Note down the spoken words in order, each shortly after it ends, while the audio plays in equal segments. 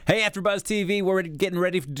Hey, AfterBuzz TV, we're getting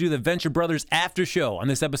ready to do the Venture Brothers After Show. On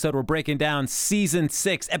this episode, we're breaking down Season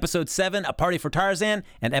 6, Episode 7, A Party for Tarzan,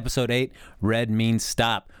 and Episode 8, Red Means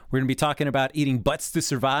Stop. We're going to be talking about eating butts to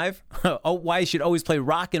survive, why you should always play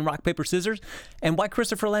rock and rock, paper, scissors, and why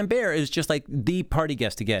Christopher Lambert is just like the party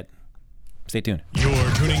guest to get. Stay tuned.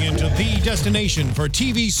 You're tuning into the destination for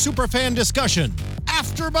TV superfan discussion,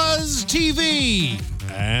 AfterBuzz TV.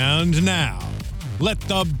 And now, let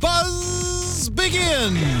the buzz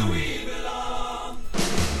begin. There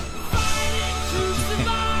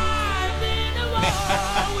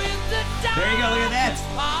you go, look at that.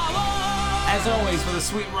 As always, for the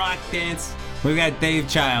sweet rock dance, we've got Dave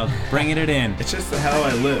Child bringing it in. It's just how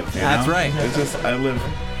I live. You That's know? right. It's just, I live.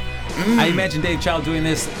 I imagine Dave Child doing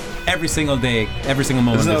this every single day, every single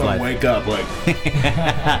moment of his life. Wake up like.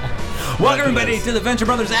 Welcome everybody to the Venture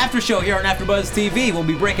Brothers After Show here on AfterBuzz TV. We'll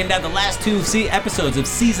be breaking down the last two episodes of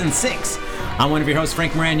Season 6. I'm one of your hosts,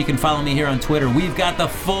 Frank Moran. You can follow me here on Twitter. We've got the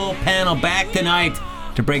full panel back tonight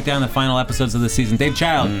to break down the final episodes of the season. Dave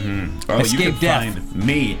Child, Escape You can Death. find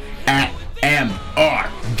me at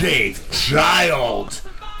MR Dave Child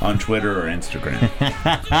on Twitter or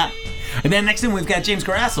Instagram. And then next in, we've got James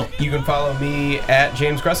Grassel. You can follow me at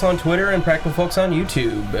James Grassel on Twitter and Practical Folks on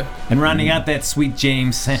YouTube. And rounding out that sweet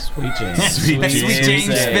James. Sweet James. That sweet James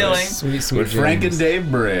filling. Sweet With Frank and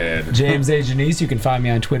Dave bread. James A. Janice. You can find me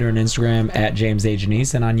on Twitter and Instagram at James A.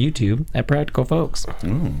 Janice and on YouTube at Practical Folks.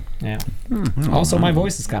 Yeah. Also, my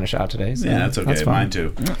voice is kind of shot today. So Yeah, that's okay. That's fine. Mine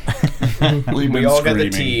too. We all got the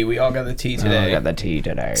tea. We all got the tea today. I got the tea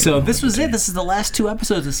today. So this was it. This is the last two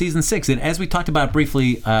episodes of Season 6. And as we talked about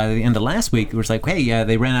briefly at the end of last week, it was like, hey,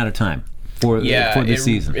 they ran out of time for this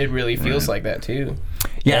season. It really feels like that, too.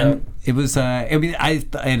 Yeah, and it was.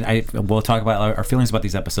 We'll talk about our feelings about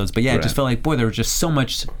these episodes, but yeah, it just felt like, boy, there was just so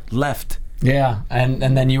much left. Yeah, and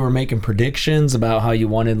then you were making predictions about how you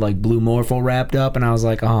wanted like Blue Morpho wrapped up, and I was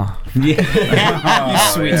like, oh. Yeah. You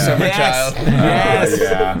sweet summer child. Yes.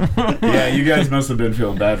 Yeah, you guys must have been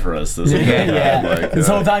feeling bad for us this whole time. Yeah. Like, This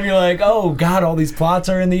whole time you're like, oh god, all these plots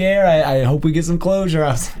are in the air. I hope we get some closure.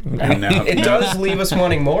 I was, and now, It does leave us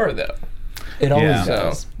wanting more, though. it always Yeah.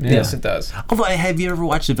 does. So, Yeah. yes, it does. Although, have you ever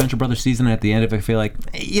watched the Venture Brothers season? And at the end of it, I feel like,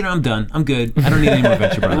 I'm done. I'm good. I don't need any more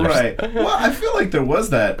Venture Brothers. Right. Well, I feel like there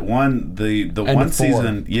was that one, the one of 4.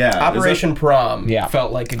 season. Yeah. Operation Prom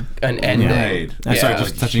felt like an ending. Right. I'm sorry, Yeah.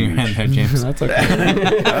 just touching your hand there, James. That's okay.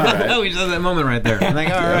 All right. Oh, we just had that moment right there. I'm like,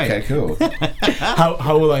 all right. Okay, cool.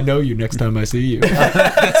 How will I know you next time I see you?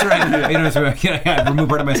 That's right. I removed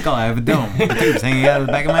part of my skull. I have a dome. The tube's hanging out of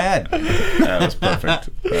the back of my head. That was perfect.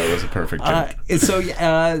 That was a perfect joke.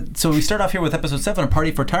 So we start off here with episode 7, A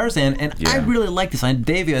Party for Tarzan, and I really like this.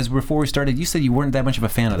 Dave, as before we started, you said you weren't that much of a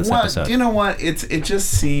fan of this episode. You know what? It just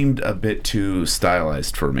seemed a bit too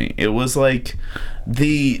stylized for me. It was like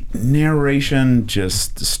the narration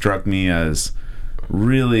just struck me as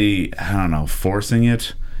really, I don't know, forcing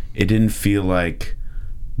it. It didn't feel like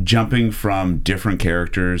jumping from different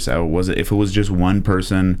characters. If it was just one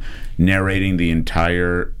person narrating the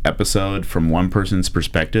entire episode from one person's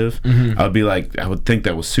perspective, I would think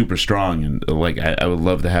that was super strong, and like I would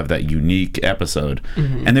love to have that unique episode.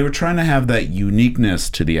 And they were trying to have that uniqueness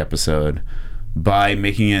to the episode by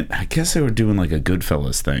making it, I guess they were doing like a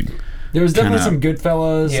Goodfellas thing. There was definitely some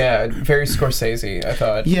Goodfellas. Yeah, very Scorsese, I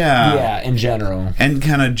thought. Yeah, in general. And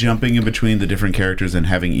kind of jumping in between the different characters and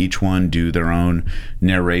having each one do their own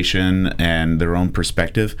narration and their own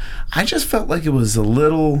perspective. I just felt like it was a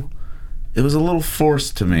little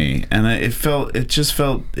forced to me, and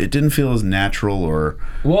it didn't feel as natural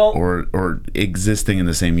or existing in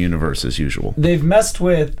the same universe as usual. They've messed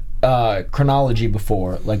with chronology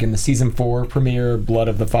before, like in the season 4 premiere, Blood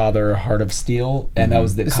of the Father, Heart of Steel, and that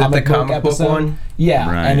was the comic book episode. One? Yeah,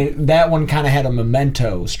 Right. and that one kind of had a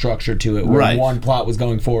memento structure to it, where one plot was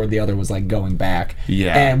going forward, the other was like going back.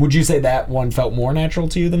 Yeah. And would you say that one felt more natural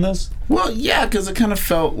to you than this? Well, yeah, because it kind of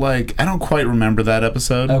felt like, I don't quite remember that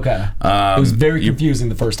episode. Okay. It was very confusing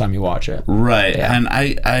the first time you watch it. Right, Yeah. and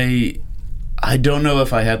I don't know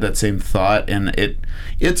if I had that same thought, and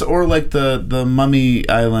it's or like the Mummy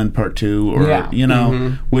Island Part 2,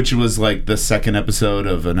 or which was like the second episode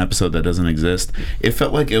of an episode that doesn't exist. It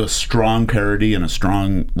felt like it was strong parody and a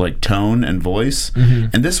strong like tone and voice,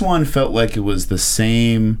 and this one felt like it was the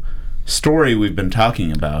same story we've been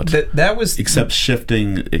talking about. That was except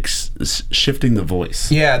shifting the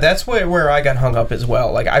voice. Yeah, that's where I got hung up as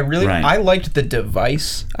well. Like I liked the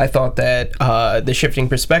device. I thought that the shifting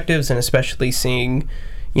perspectives, and especially seeing,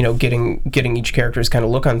 getting each character's kind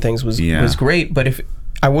of look on things was great. But if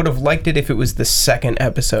I would have liked it if it was the second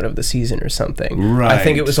episode of the season or something. Right. I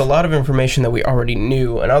think it was a lot of information that we already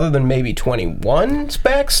knew, and other than maybe 21's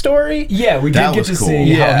backstory. Yeah, we did get to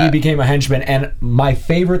see how he became a henchman, and my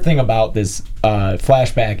favorite thing about this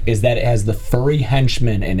flashback is that it has the furry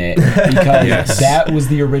henchman in it, because that was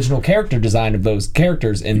the original character design of those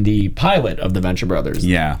characters in the pilot of the Venture Brothers.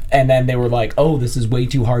 Yeah. And then they were like, oh, this is way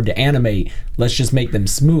too hard to animate. Let's just make them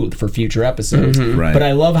smooth for future episodes. Right. But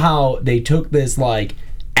I love how they took this, like,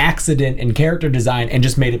 accident in character design and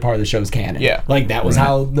just made it part of the show's canon. Yeah. Like, that was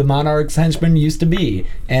how the Monarch's henchmen used to be.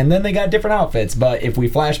 And then they got different outfits. But if we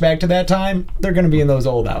flash back to that time, they're going to be in those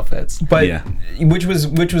old outfits. But which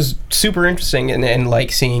was super interesting, and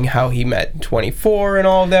like seeing how he met 24 and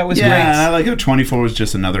all of that was great. Yeah, I like how 24 was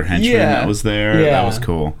just another henchman that was there. Yeah. That was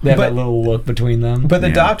cool. They have that little look between them. But the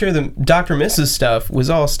Doctor Mrs. stuff was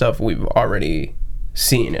all stuff we've already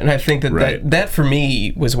seen, and I think that for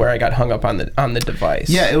me was where I got hung up on the device.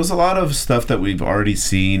 Yeah, it was a lot of stuff that we've already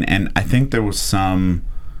seen, and I think there was some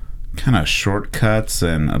kind of shortcuts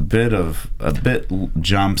and a bit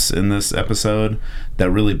jumps in this episode that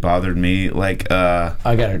really bothered me. Like I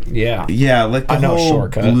got it. Yeah, like the whole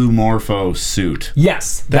shortcut. Blue Morpho suit.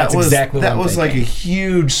 Yes, that's exactly that what was like a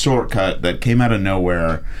huge shortcut that came out of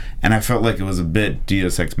nowhere. And I felt like it was a bit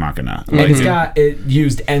Deus Ex Machina. Like it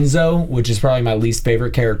used Enzo, which is probably my least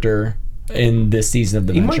favorite character in this season of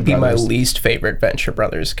the Venture Brothers. He might be my least favorite Venture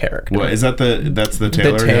Brothers character. What is that? That's the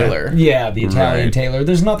Taylor. The Taylor. Yeah, the Italian Taylor.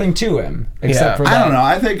 There's nothing to him except for that. I don't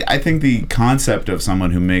know. I think the concept of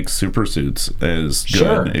someone who makes super suits is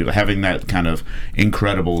good. Sure. Having that kind of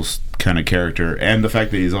Incredibles kind of character, and the fact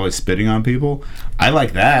that he's always spitting on people, I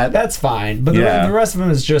like that. That's fine, but the rest of him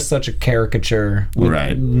is just such a caricature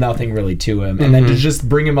with nothing really to him. And then to just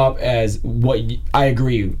bring him up as I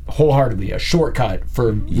agree wholeheartedly, a shortcut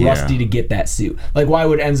for Rusty to get that suit. Like, why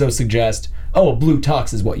would Enzo suggest, oh, a blue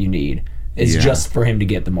tux is what you need? It's just for him to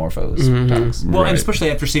get the Morphos tux. Well, and especially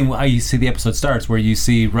after seeing how you see the episode starts, where you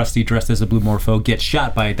see Rusty dressed as a blue Morpho get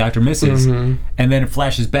shot by Dr. Mrs., and then it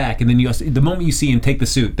flashes back, and then the moment you see him take the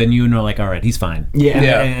suit, then you know, like, all right, he's fine.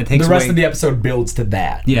 Yeah. And it takes the rest of the episode builds to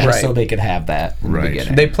that, just so they could have that in the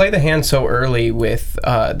beginning. They play the hand so early with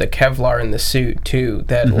the Kevlar in the suit, too,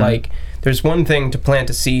 that, like, there's one thing to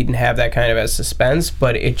plant a seed and have that kind of as suspense,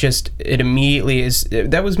 but it immediately is.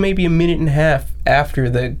 That was maybe a minute and a half after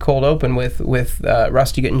the cold open with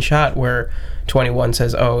Rusty getting shot, where 21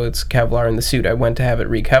 says, "Oh, it's Kevlar in the suit. I went to have it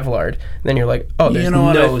re-Kevlared." Then you're like, "Oh, there's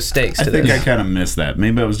no stakes to this." I think I kind of missed that.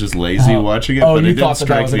 Maybe I was just lazy watching it, but it didn't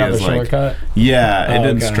strike me as like. Yeah, it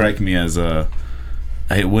didn't strike me as a.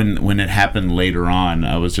 When it happened later on,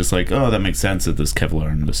 I was just like, oh, that makes sense that this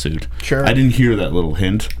Kevlar in the suit. Sure. I didn't hear that little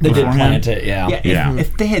hint. They did plant it,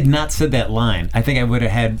 If they had not said that line, I think I would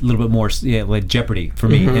have had a little bit more like jeopardy for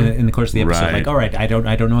me in the course of the episode. Right. Like, all right, I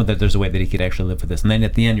don't know that there's a way that he could actually live with this. And then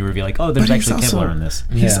at the end, you reveal like, oh, there's actually Kevlar in this.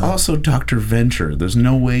 He's also Dr. Venture. There's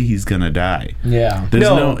no way he's gonna die. Yeah.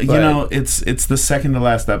 There's it's the second to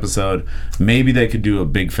last episode. Maybe they could do a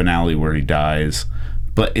big finale where he dies.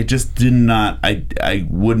 But it just did not. I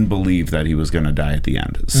wouldn't believe that he was going to die at the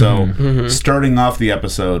end. So starting off the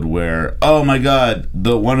episode where, oh my God,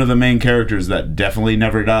 one of the main characters that definitely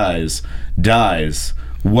never dies.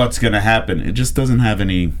 What's going to happen? It just doesn't have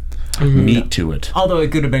any meat to it. Although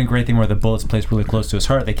it could have been a great thing where the bullet's placed really close to his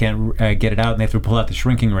heart, they can't get it out, and they have to pull out the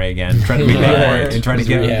shrinking ray again, try to make that work, and try to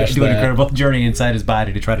do an incredible journey inside his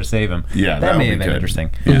body to try to save him. Yeah, that may have been interesting.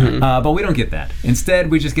 Yeah. But we don't get that. Instead,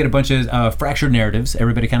 we just get a bunch of fractured narratives.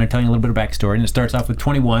 Everybody kind of telling a little bit of backstory, and it starts off with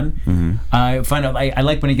 21. I find out I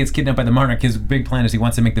like when he gets kidnapped by the Monarch. His big plan is he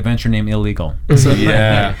wants to make the Venture name illegal. So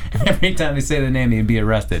every time they say the name, he'd be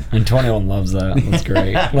arrested. And 21 loves that. That's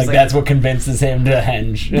great. Like that's what convinces him to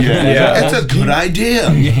henge. It's a good idea.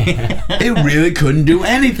 It really couldn't do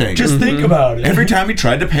anything. Just think about it. Every time he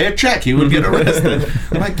tried to pay a check, he would get arrested.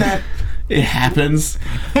 Like that. It happens.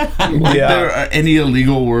 There are any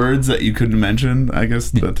illegal words that you couldn't mention? I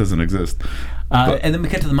guess that doesn't exist. And then we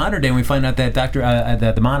get to the modern day and we find out that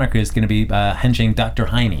that the Monarch is going to be henching Dr.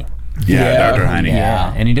 Heine. Dr. Heine.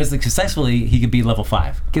 Yeah, and he does it successfully. He could be level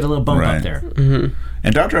 5. Get a little bump up there.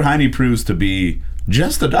 And Dr. Heine proves to be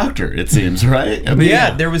just a doctor, it seems, right? I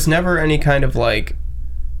mean, there was never any kind of like.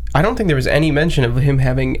 I don't think there was any mention of him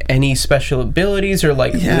having any special abilities or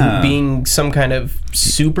like being some kind of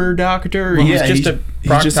super doctor. Well, he's just a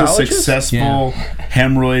proctologist. He's just a successful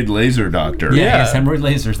hemorrhoid laser doctor. Yeah, he has hemorrhoid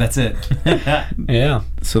lasers. That's it.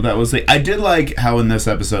 So that was I did like how in this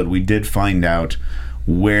episode we did find out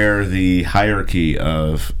where the hierarchy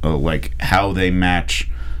of like how they match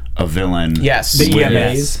a villain. Yes. The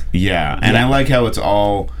EMAs. And I like how it's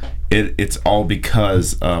all it's all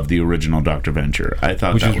because of the original Dr. Venture. I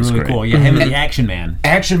thought Which that is was really great. cool. Yeah, him and the Action Man.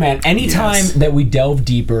 Action Man. Anytime Yes. that we delve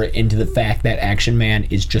deeper into the fact that Action Man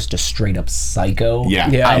is just a straight up psycho, Yeah.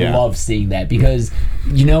 I Yeah. love seeing that because,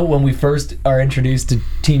 when we first are introduced to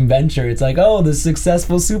Team Venture, it's like, oh, the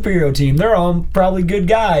successful superhero team, they're all probably good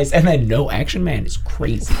guys. And then, no, Action Man is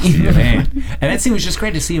crazy. Yeah, man. And that scene was just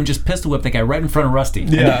great to see him just pistol whip that guy right in front of Rusty. And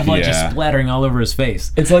the blood just Yeah. splattering all over his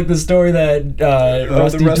face. It's like the story that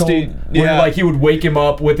Rusty told, where like he would wake him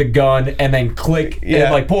up with a gun and then click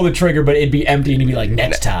and like pull the trigger, but it'd be empty, and he'd be like,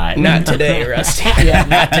 "Next time, Not today, Rusty. yeah,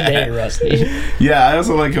 not today, Rusty." Yeah, I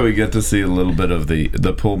also like how we get to see a little bit of the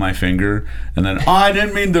pull my finger, and then I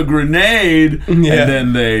didn't mean the grenade, and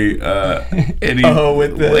then they and he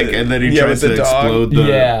and then he tries to explode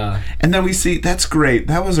the and then we see that's great.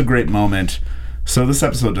 That was a great moment. So this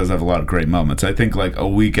episode does have a lot of great moments. I think like a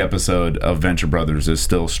week episode of Venture Brothers is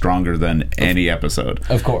still stronger than any episode,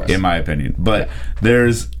 Of course. in my opinion. But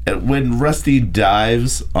there's when Rusty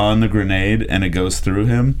dives on the grenade and it goes through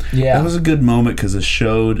him. Yeah. That was a good moment because it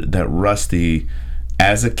showed that Rusty,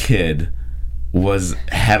 as a kid,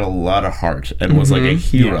 had a lot of heart and was like a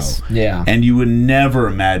hero. Yes. Yeah. And you would never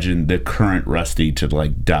imagine the current Rusty to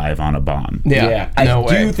like dive on a bomb. I No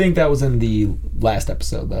way. do think that was in the last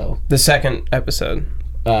episode, though. The second episode.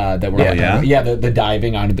 That we're the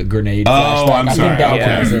diving onto the grenade. Oh, flashback. I'm I sorry. think that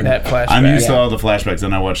Okay. was in- That flashback. I'm used to all the flashbacks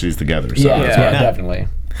and I watch these together. So yeah, that's why. definitely.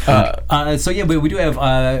 We do have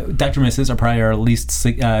Dr. Mrs. are probably our least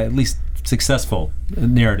successful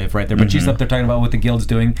narrative right there, but she's up there talking about what the guild's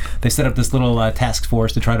doing. They set up this little task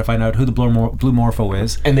force to try to find out who the Blue Morpho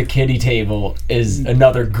is. And the kiddie table is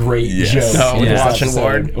another great joke. Oh, in this watching episode.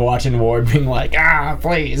 Ward. Watching Ward being like,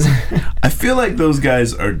 please. I feel like those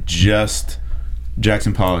guys are just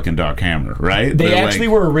Jackson Pollock and Doc Hammer, right? They They're actually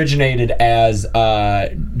like, were originated as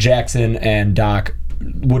Jackson and Doc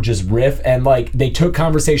would just riff, and like they took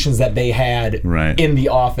conversations that they had Right. in the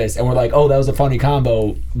office and were like, oh, that was a funny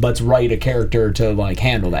combo, let's write a character to like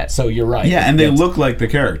handle that. So you're right. yeah, and they look like the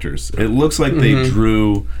characters. It looks like they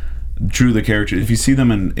drew the character. If you see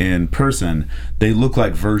them in person, they look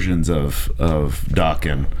like versions of Doc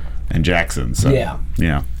and Jackson. So Yeah.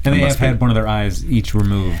 And It they must have be. had one of their eyes each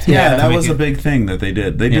removed. Yeah, To that make was it- a big thing that they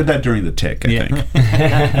did. They did that during the Tick, I think.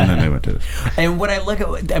 And then they went to this. And what I look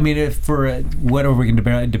at, I mean, for whatever we can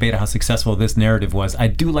debate how successful this narrative was, I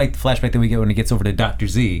do like the flashback that we get when he gets over to Dr.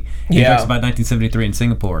 Z. He talks about 1973 in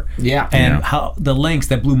Singapore. Yeah. And Yeah. how the lengths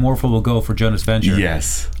that Blue Morpho will go for Jonas Venture.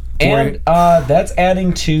 Yes. And that's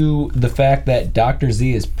adding to the fact that Dr.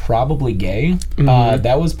 Z is probably gay.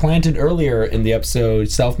 That was planted earlier in the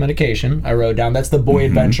episode Self-Medication. I wrote down, that's the Boy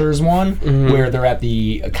Adventures one, where they're at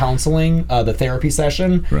the counseling, the therapy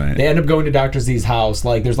session. Right. They end up going to Dr. Z's house.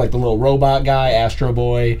 Like, there's like the little robot guy, Astro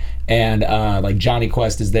Boy, and like Johnny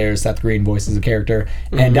Quest is there. Seth Green voices a character.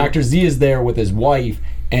 And Dr. Z is there with his wife,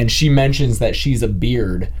 and she mentions that she's a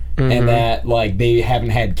beard. And that like they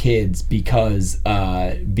haven't had kids because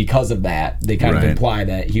of that. They kind of Right. imply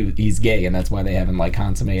that he's gay, and that's why they haven't like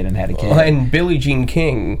consummated and had a kid. Well, and Billie Jean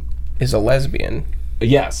King is a lesbian.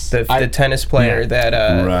 Yes, The tennis player that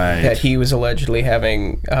Right. that he was allegedly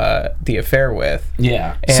having the affair with.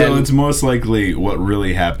 yeah. So And- it's most likely what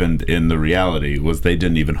really happened in the reality was they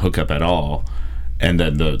didn't even hook up at all. And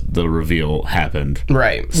then the reveal happened.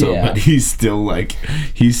 Right. So, Yeah. but he's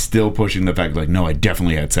still pushing the fact like, no, I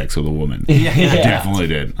definitely had sex with a woman. I definitely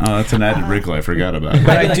did. Oh, that's an added wrinkle I forgot about.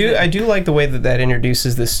 But I do like the way that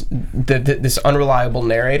introduces this unreliable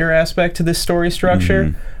narrator aspect to this story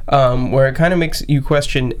structure, where it kind of makes you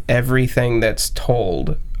question everything that's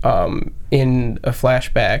told in a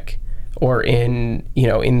flashback or in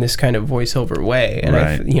this kind of voiceover way, and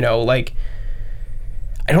Right.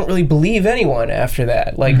 I don't really believe anyone after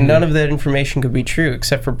that. Like none of that information could be true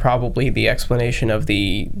except for probably the explanation of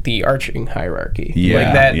the arching hierarchy. Yeah,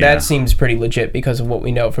 like that yeah. that seems pretty legit because of what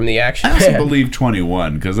we know from the action. I also believe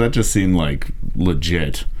 21 because that just seemed like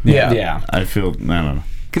legit. Yeah. Yeah. I don't know.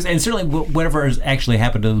 And certainly whatever has actually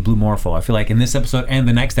happened to the Blue Morpho, I feel like in this episode and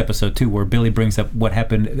the next episode too, where Billy brings up what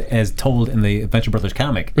happened as told in the Venture Brothers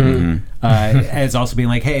comic, as also being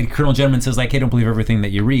like, hey, Colonel Gentleman says like, hey, don't believe everything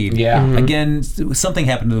that you read. Yeah. Again, something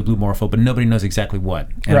happened to the Blue Morpho, but nobody knows exactly what.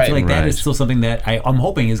 And I feel like that Right. is still something that I'm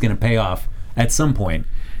hoping is going to pay off at some point.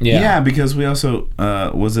 Yeah, because we also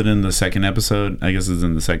was it in the second episode? I guess it's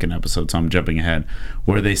in the second episode, so I'm jumping ahead,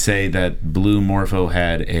 where they say that Blue Morpho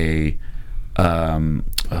had a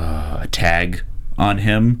tag on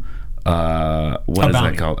him. What is that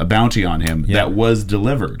bounty. called? A bounty on him that was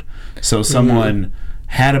delivered. So someone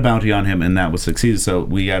had a bounty on him and that was succeeded. So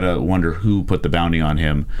we gotta wonder who put the bounty on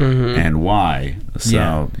him and why.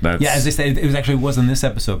 So that's as they say, it was in this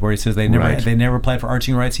episode where he says they never applied for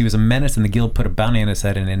arching rights. He was a menace, and the guild put a bounty on his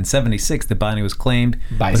head. And in '76, the bounty was claimed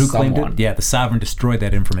by who someone. claimed it? Yeah, the Sovereign destroyed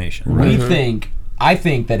that information. I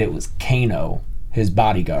think that it was Kano, his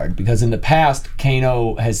bodyguard, because in the past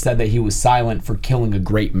Kano has said that he was silent for killing a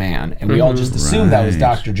great man, and we all just assumed that was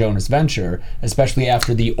Dr. Jonas Venture, especially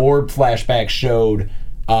after the orb flashback showed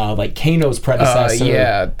like Kano's predecessor.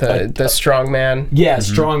 The strong man. Yeah,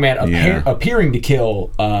 strong man appearing to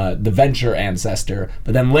kill the Venture ancestor,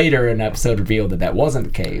 but then later in the episode revealed that wasn't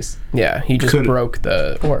the case. Yeah, he just broke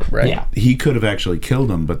the orb, right? Yeah. He could have actually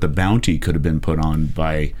killed him, but the bounty could have been put on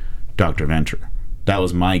by Dr. Venture. That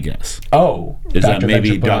was my guess. Oh. Is that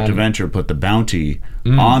maybe Dr. Venture put the bounty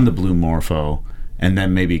on the Blue Morpho, and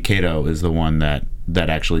then maybe Kato is the one that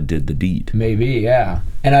actually did the deed. Maybe, yeah.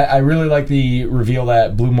 And I really like the reveal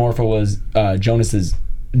that Blue Morpho was Jonas's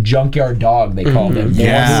junkyard dog, they called him.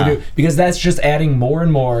 Because that's just adding more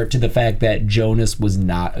and more to the fact that Jonas was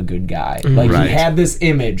not a good guy. Like, he had this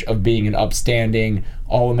image of being an upstanding,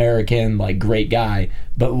 all-American, like, great guy,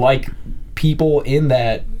 but like people in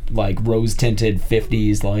that like rose-tinted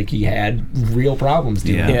 50s, like he had real problems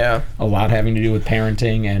dealing with. A lot having to do with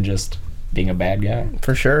parenting and just being a bad guy.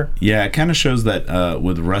 For sure. Yeah, it kind of shows that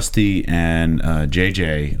with Rusty and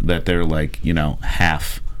JJ that they're like,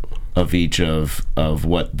 half of each of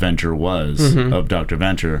what Venture was, of Dr.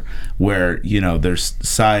 Venture, where, there's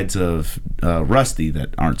sides of Rusty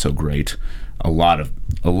that aren't so great. A lot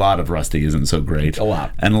of Rusty isn't so great.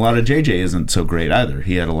 And a lot of JJ isn't so great either.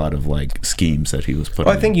 He had a lot of like schemes that he was putting.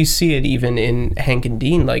 Well, I think you see it even in Hank and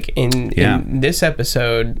Dean, like in this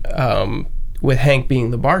episode, with Hank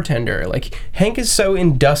being the bartender. Like, Hank is so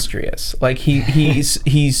industrious. Like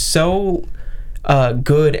he's so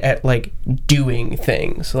good at like doing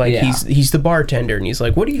things. Like he's the bartender, and he's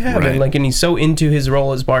like, "What do you have?" And he's so into his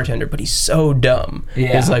role as bartender, but he's so dumb.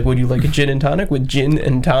 It's like, "Would you like a gin and tonic with gin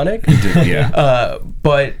and tonic?"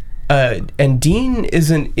 And Dean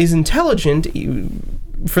is intelligent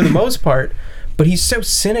for the most part, but he's so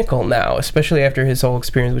cynical now, especially after his whole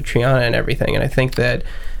experience with Triana and everything. And I think that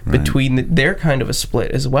between they're kind of a split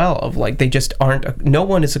as well, of like they just aren't. No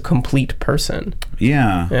one is a complete person.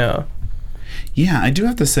 Yeah, I do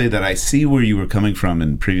have to say that I see where you were coming from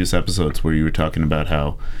in previous episodes, where you were talking about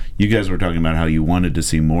how you guys were talking about how you wanted to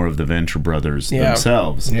see more of the Venture brothers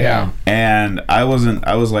themselves. And I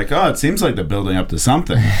was like, oh, it seems like they're building up to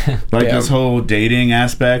something. Like this whole dating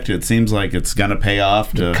aspect, it seems like it's gonna pay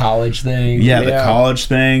off to the college thing. The college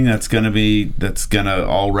thing that's gonna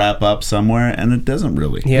all wrap up somewhere, and it doesn't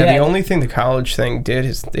really. The only thing the college thing did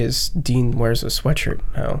is Dean wears a sweatshirt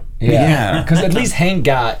now. Because at least Hank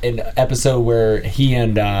got an episode where he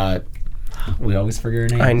and we always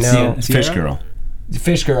forget her name. I know. Fish Girl.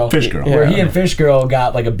 Where he and Fish Girl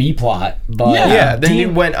got like a B plot, but then he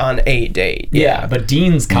went on a date. But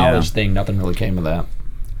Dean's college thing, nothing really came of that.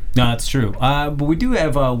 No, that's true. But we do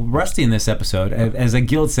have Rusty in this episode. As a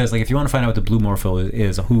guild says, like, if you want to find out what the Blue Morpho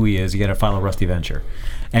is, who he is, you got to follow Rusty Venture.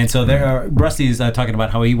 And so Rusty's talking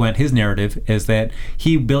about how he went. His narrative is that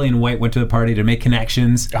Billy, and White went to the party to make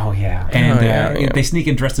connections. And they sneak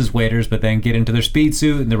in dressed as waiters, but then get into their speed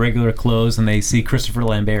suit and the regular clothes, and they see Christopher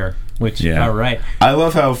Lambert. Which, all right. I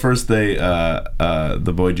love how first they,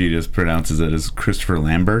 the boy G just pronounces it as Christopher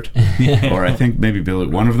Lambert. Or I think maybe Billy,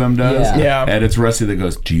 one of them does. And it's Rusty that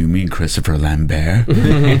goes, "Do you mean Christopher Lambert?"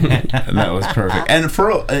 And that was perfect. And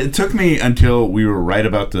it took me until we were right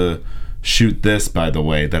about to shoot this, by the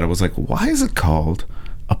way, that I was like, why is it called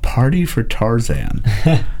A Party for Tarzan?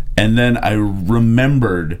 And then I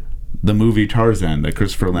remembered the movie Tarzan that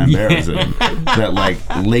Christopher Lambert was in, that like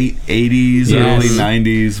late 80s, early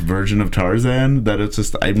 90s version of Tarzan that it's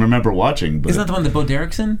just, I remember watching. But isn't that the one that Bo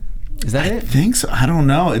Derek's in? Is that it? I think so. I don't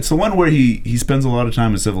know. It's the one where he spends a lot of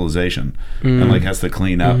time in civilization and like has to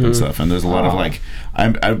clean up and stuff. And there's a lot of like,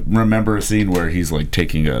 I remember a scene where he's like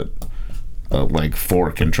taking a like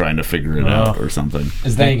fork and trying to figure it out or something.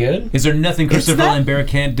 Is that good? Is there nothing Christopher Lambert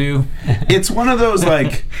can't do? It's one of those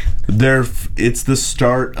like it's the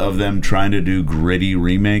start of them trying to do gritty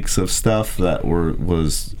remakes of stuff that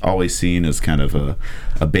was always seen as kind of a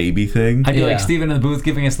baby thing. I do like Steven in the booth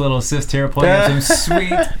giving us a little assist here, pointing out some sweet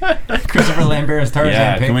Christopher Lambert as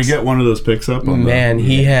Tarzan pics. Can we get one of those pics up?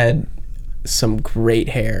 He had some great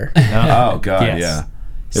hair. Oh God, yeah.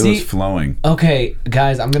 It was flowing. Okay,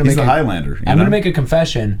 guys, I'm gonna He's a Highlander. I'm gonna make a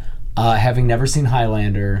confession. Having never seen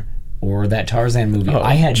Highlander, or that Tarzan movie,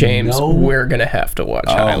 I had James, we're gonna have to watch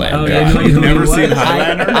Highlander. Oh, yeah. You've never seen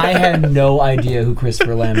Highlander? I had no idea who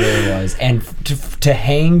Christopher Lambert was, and to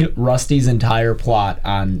hang Rusty's entire plot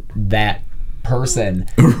on that person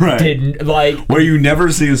didn't where you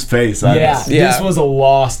never see his face. This was a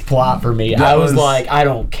lost plot for me. I was like, I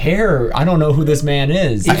don't care. I don't know who this man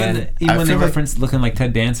is. Even when they referenced looking like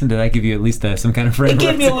Ted Danson, did that give you at least some kind of frame? It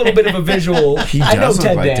gave me a little bit of a visual. I know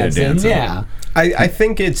Ted Danson. Yeah. I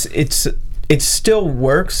think it still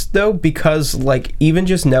works though, because like even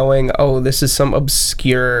just knowing, oh, this is some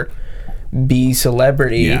obscure B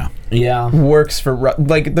celebrity works for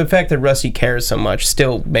like the fact that Rusty cares so much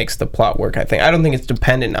still makes the plot work. I don't think it's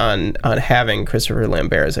dependent on having Christopher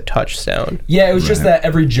Lambert as a touchstone. It was just that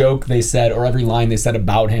every joke they said or every line they said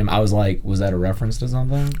about him, I was like, was that a reference to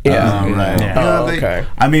something? Okay.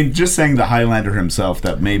 I mean, just saying the Highlander himself,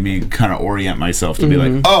 that made me kind of orient myself to be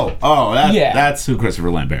like, that's who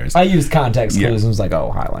Christopher Lambert is. I used context clues and was like,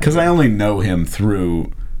 oh, Highlander, because I only know him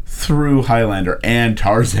through Highlander and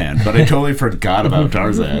Tarzan, but I totally forgot about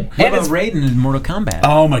Tarzan. What about Raiden in Mortal Kombat?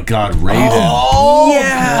 Oh my God, Raiden! Oh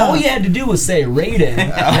yeah, all you had to do was say Raiden.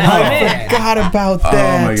 I forgot about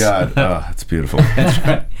that. Oh my God, it's beautiful. That's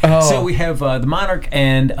right. So we have the Monarch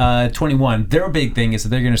and 21. Their big thing is that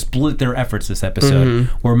they're going to split their efforts this episode.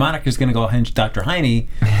 Where Monarch is going to go hinge Dr. Heine,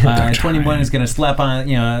 21 is going to slap on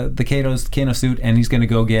the Kano suit, and he's going to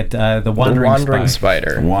go get the Wandering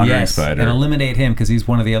Spider. And eliminate him because he's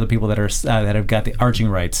one of the other people that are that have got the arching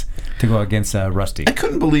rights to go against Rusty. I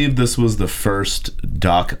couldn't believe this was the first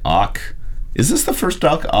Doc Ock. Is this the first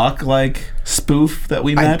Doc Ock spoof that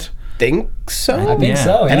we met? I think so. I think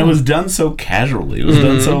so. Yeah. And it was done so casually. It was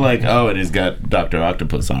done so and he's got Dr.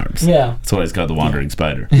 Octopus arms. Yeah. That's why he's called the Wandering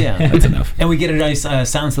Spider. Yeah, that's enough. And we get a nice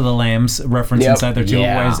Sounds of the Lambs reference inside there too.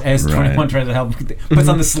 As 21 tries to help, puts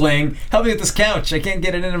on the sling. Help me with this couch. I can't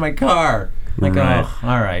get it into my car. Like,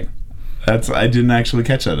 all right. I didn't actually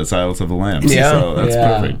catch that at Silence of the Lambs. Yeah. So that's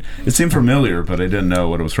perfect. It seemed familiar, but I didn't know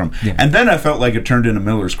what it was from. Yeah. And then I felt like it turned into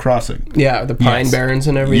Miller's Crossing. Yeah, the Pine Barrens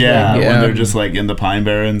and everything. Yeah, when they're just in the Pine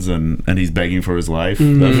Barrens and he's begging for his life.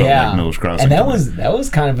 That felt like Miller's Crossing. And that was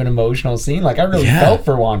kind of an emotional scene. Like I really felt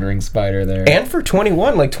for Wandering Spider there. And for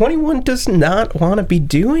 21. Like 21 does not want to be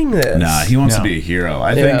doing this. Nah, he wants to be a hero.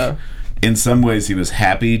 I think in some ways he was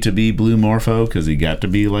happy to be Blue Morpho because he got to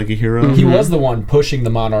be like a hero. He was the one pushing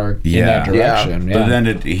the Monarch in that direction. But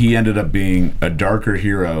then he ended up being a darker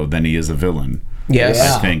hero than he is a villain. Yes.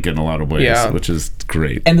 I think in a lot of ways, which is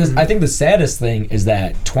great. And I think the saddest thing is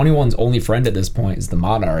that 21's only friend at this point is the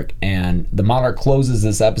Monarch, and the Monarch closes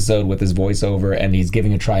this episode with his voiceover, and he's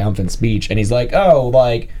giving a triumphant speech, and he's like, I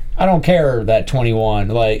don't care that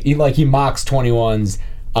 21, he mocks 21's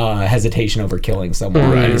hesitation over killing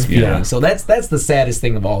someone and his feelings. Yeah. So that's the saddest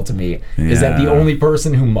thing of all to me is that the only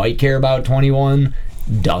person who might care about 21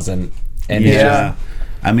 doesn't. And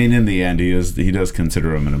I mean, in the end, he does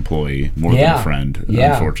consider him an employee more than a friend,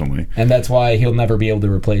 unfortunately. And that's why he'll never be able to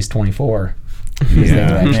replace 24. Because they were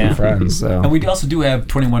actually friends. So. And we also do have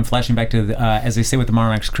 21 flashing back to, as they say with the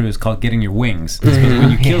Monarch's crew, is called getting your wings. It's when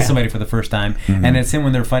you kill somebody for the first time. And it's him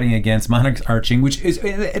when they're fighting against Monarch's arching, which is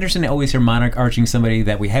interesting to always hear Monarch arching somebody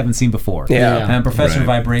that we haven't seen before. And Professor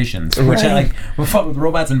Vibrations, which I like. We fought with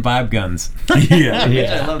robots and vibe guns. I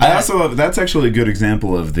love that. I also that's actually a good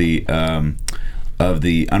example of the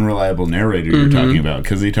unreliable narrator you're talking about,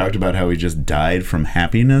 because he talked about how he just died from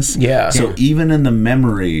happiness. So even in the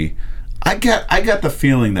memory, I got the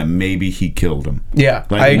feeling that maybe he killed him. Yeah,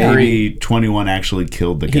 I agree. Maybe 21 actually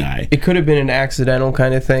killed the guy. It could have been an accidental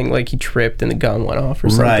kind of thing, like he tripped and the gun went off or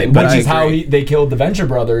something. Right, which is how they killed the Venture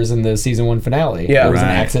Brothers in the season 1 finale. Yeah, it was an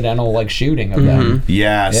accidental shooting of them.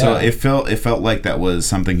 Yeah, so it felt like that was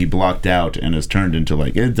something he blocked out and has turned into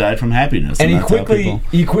it died from happiness. And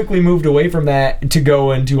he quickly moved away from that to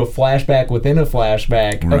go into a flashback within a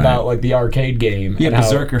flashback about the arcade game. Yeah,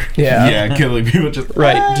 Berserker. Killing people just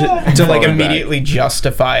to immediately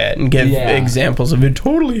justify it and give examples of it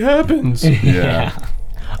totally happens.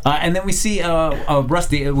 And then we see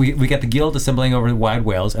Rusty. We got the guild assembling over the wide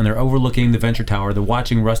whales, and they're overlooking the Venture Tower. They're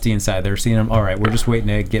watching Rusty inside. They're seeing him. All right, we're just waiting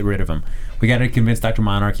to get rid of him. We got to convince Dr.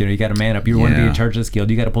 Monarch. You got to man up. You want to be in charge of this guild.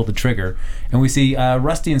 You got to pull the trigger. And we see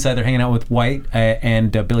Rusty inside. They're hanging out with White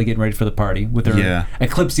and Billy getting ready for the party with their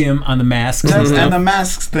Eclipsium on the masks. And the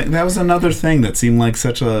masks thing. That was another thing that seemed like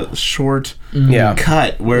such a short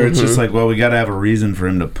cut, where it's just we got to have a reason for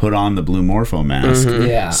him to put on the Blue Morpho mask.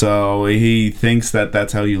 So he thinks that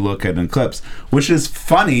that's how you look at an eclipse, which is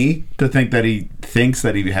funny to think that he thinks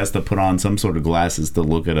that he has to put on some sort of glasses to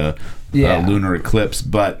look at a lunar eclipse,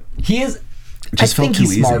 but he is. just I felt think too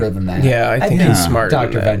he's easy. smarter than that. Yeah, I think he's smarter than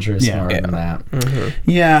Dr. that. Venture is Yeah. smarter than that.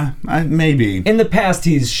 Yeah, maybe. In the past,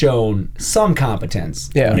 he's shown some competence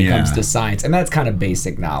when it comes to science, and that's kind of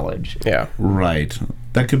basic knowledge. Yeah. Right.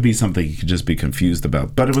 That could be something you could just be confused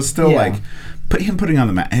about. But it was still like him putting on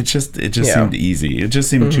the map. It just seemed easy. It just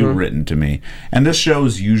seemed too written to me. And this show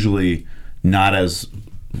is usually not as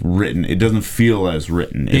written. It doesn't feel as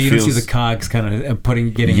written. Yeah, you don't see the cogs kind of getting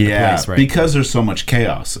into place, right? Because there's so much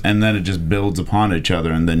chaos, and then it just builds upon each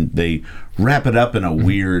other, and then they wrap it up in a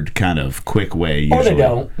weird kind of quick way. Usually. Or they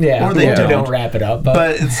don't. Yeah. Or they don't wrap it up.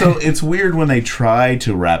 But it's weird when they try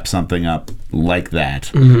to wrap something up like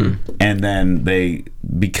that, and then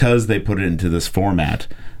because they put it into this format,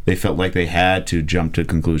 they felt like they had to jump to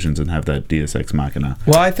conclusions and have that Deus Ex Machina.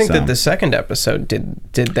 Well, I think that the second episode did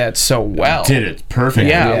that so well. Did it perfectly.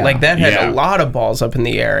 Yeah, like that had a lot of balls up in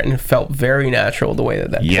the air, and it felt very natural the way that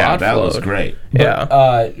plot flowed. Yeah, that was great.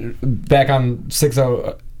 Back on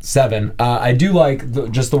 607, I do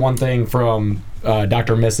like just the one thing from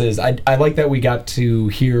Dr. Mrs. I like that we got to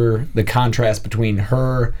hear the contrast between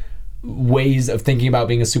her ways of thinking about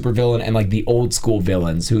being a supervillain and like the old school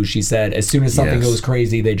villains who she said as soon as something goes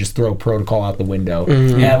crazy they just throw protocol out the window.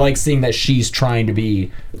 And I like seeing that she's trying to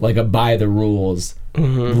be like a by the rules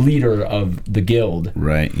leader of the guild.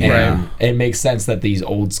 Right. And it makes sense that these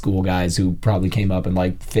old school guys who probably came up in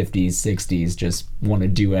like 50s 60s just want to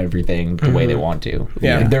do everything the way they want to.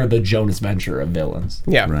 Like they're the Jonas Venture of villains.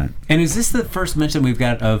 Right. And is this the first mention we've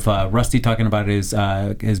got of Rusty talking about his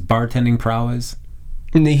bartending prowess?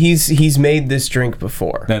 He's made this drink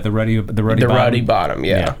before. The ruddy bottom,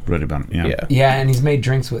 yeah. Ruddy bottom, Yeah, and he's made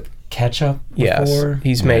drinks with ketchup before.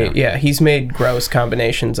 Yes, he's made gross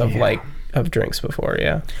combinations of of drinks before,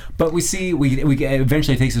 But we see we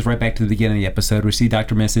eventually takes us right back to the beginning of the episode. We see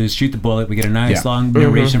Dr. Mrs. shoot the bullet. We get a nice long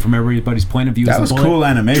narration from everybody's point of view. That was cool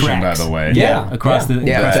animation, tracks. by the way. Across the two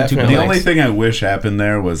The buildings. only thing I wish happened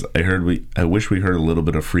there was I wish we heard a little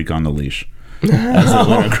bit of Freak on the Leash as it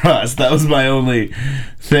went across. That was my only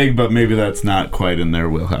thing, but maybe that's not quite in their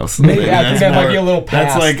wheelhouse. Maybe I think that might be a little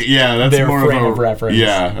past that's their more frame of of reference.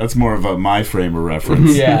 Yeah, that's more of my frame of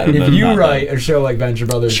reference. Yeah, if you write a show like Venture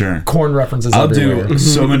Brothers, corn references I'll everywhere. do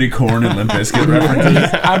so many corn and Limp Bizkit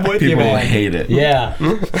references. I'm with you, People man. hate it. Yeah.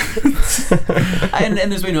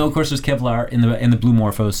 and as we know, of course, there's Kevlar in the blue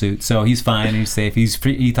morpho suit, so he's fine. He's safe.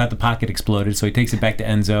 He thought the pocket exploded, so he takes it back to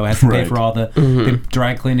Enzo. Has to pay for all the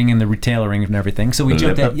dry cleaning and the retailoring and everything. So we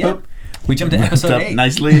jumped to episode 8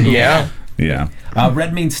 nicely. Yeah.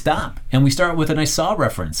 Red means stop, and we start with a nice Saw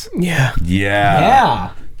reference. Yeah.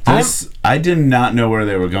 I did not know where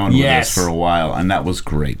they were going with this for a while, and that was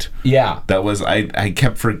great. Yeah. That was I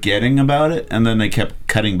kept forgetting about it, and then they kept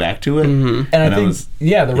cutting back to it. And I think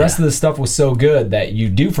the rest of the stuff was so good that you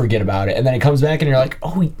do forget about it, and then it comes back and you're like,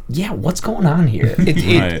 oh yeah, what's going on here?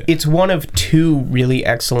 It's one of two really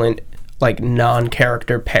excellent like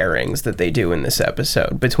non-character pairings that they do in this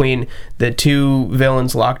episode between the two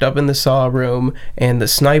villains locked up in the Saw room and the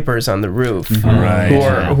snipers on the roof, who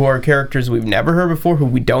are characters we've never heard before, who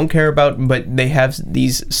we don't care about, but they have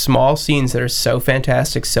these small scenes that are so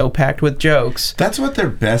fantastic, so packed with jokes. That's what they're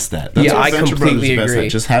best at. That's what I Venture completely Brothers is best agree.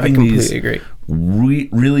 at. Just having these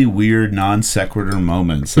really weird non sequitur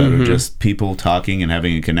moments that are just people talking and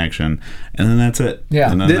having a connection, and then that's it.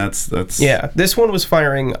 And then that's this one was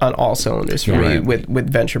firing on all cylinders for me with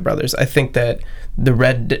Venture Brothers. I think that the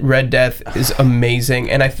Red Death is amazing,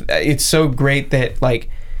 and it's so great that like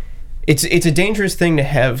it's a dangerous thing to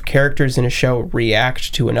have characters in a show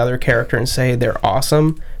react to another character and say they're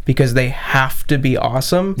awesome because they have to be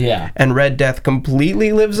awesome. And Red Death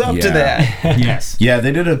completely lives up to that. Yeah,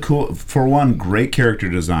 they did a cool, for one, great character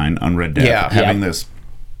design on Red Death. Having this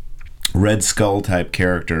Red Skull type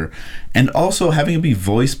character, and also having it be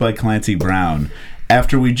voiced by Clancy Brown.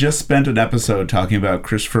 After we just spent an episode talking about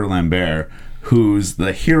Christopher Lambert, who's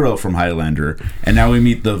the hero from Highlander, and now we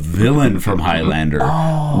meet the villain from Highlander,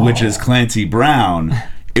 which is Clancy Brown.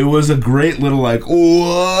 It was a great little like,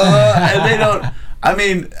 whoa, and they don't. I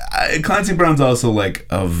mean, Clancy Brown's also like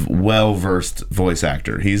a well-versed voice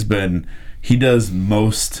actor. He does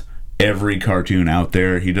most every cartoon out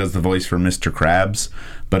there. He does the voice for Mr. Krabs,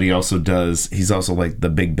 but he's also like the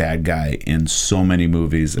big bad guy in so many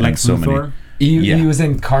movies and so many. He was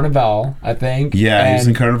in Carnival, I think. Yeah, he was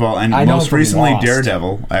in Carnival, and most recently Lost.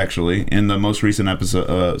 Daredevil, actually, in the most recent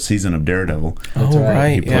season of Daredevil. That's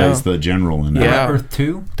right. He plays the general in that. Earth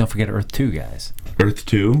 2? Don't forget Earth 2, guys. Earth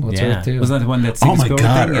 2? What's Earth 2? Wasn't that the one that Oh Steven my Spielberg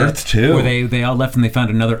God, thing? Earth 2. Where they all left and they found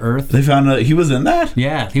another Earth. They found he was in that?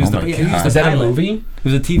 Yeah, he was Oh the my he was God. the Is that a pilot. movie? It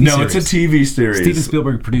was a TV No, series. it's a TV series. Steven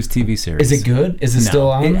Spielberg produced TV series. Is it good? Is it still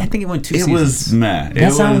on? I think it went 2 It seasons. was meh.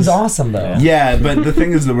 That sounds awesome, though. Yeah, but the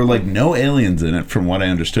thing is, there were like no aliens in it, from what I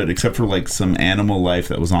understood, except for like some animal life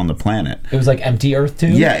that was on the planet. It was like Empty Earth 2?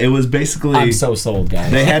 Yeah, it was basically. I'm so sold,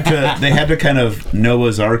 guys. They had to kind of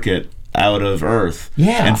Noah's Ark it out of Earth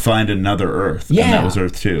and find another Earth. And that was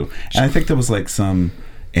Earth 2. And I think there was like some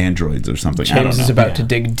androids or something. I don't James know. is about to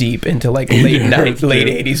dig deep into like late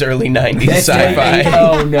 80s, early 90s sci-fi.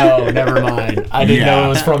 Oh, no, never mind. I didn't know it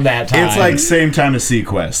was from that time. It's like same time as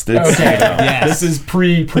Sequest. It's, Okay, this is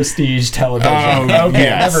pre-prestige television. Oh, okay,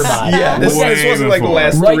 yes. never mind. Yeah, this wasn't like the before.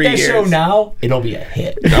 last Write 3 that years. show now, it'll be a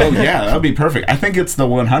hit. Oh yeah, that'd be perfect. I think it's the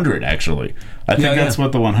 100 actually. I think that's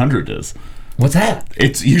what the 100 is. What's that?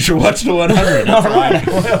 You should watch the 100. All right,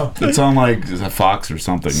 I will. It's on like is it Fox or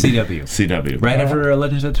something. CW. right after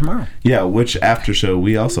Legends of Tomorrow. Yeah, which after show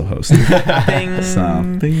we also host. Bing.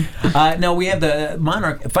 Something. No, we have the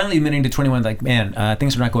Monarch finally admitting to 21, like, man,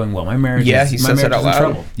 things are not going well. My marriage Yeah, is, he my says marriage it out is in loud.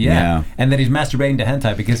 trouble. Yeah. And that he's masturbating to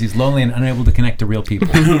hentai because he's lonely and unable to connect to real people.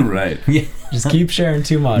 Right. Yeah. Just keep sharing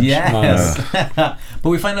too much. Yes. But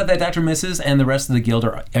we find out that Dr. Mrs. and the rest of the guild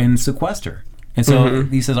are in sequester. And so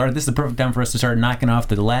he says, all right, this is the perfect time for us to start knocking off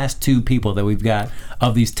the last 2 people that we've got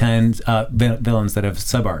of these 10 villains that have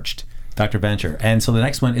subarched Dr. Venture. And so the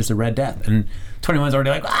next one is the Red Death. And 21's already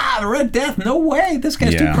like, the Red Death, no way, this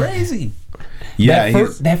guy's too crazy. Yeah,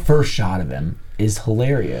 That first shot of him is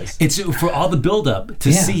hilarious. It's for all the build-up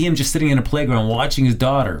to see him just sitting in a playground watching his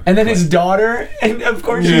daughter. And then his daughter, and of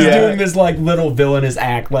course she's doing this like little villainous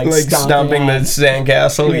act, like stomping the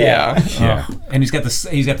sandcastle. Yeah. And he's got the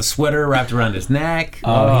sweater wrapped around his neck.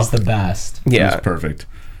 Oh, he's the best. It's perfect.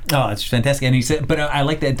 Oh, it's fantastic. And he said, but I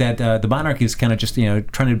like that the Monarch is kind of just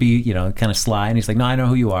trying to be kind of sly, and he's like, no, I know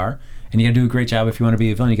who you are. And you got to do a great job if you want to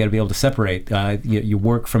be a villain. You got to be able to separate your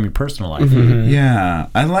work from your personal life. Mm-hmm. Yeah,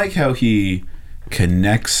 I like how he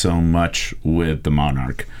connects so much with the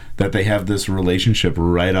Monarch that they have this relationship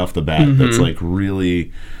right off the bat that's like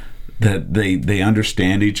really that they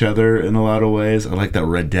understand each other in a lot of ways. I like that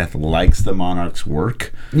Red Death likes the Monarch's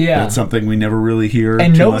work. Yeah, that's something we never really hear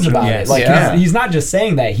and too knows much about of. it. Like he's not just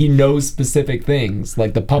saying that; he knows specific things,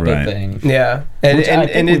 like the puppet thing. Yeah,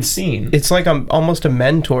 and seen. It's like almost a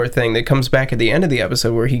mentor thing that comes back at the end of the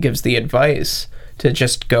episode where he gives the advice to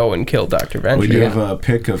just go and kill Dr. Venture. We do have a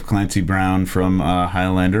pic of Clancy Brown from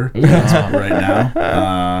Highlander right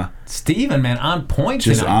now. Steven, man, on point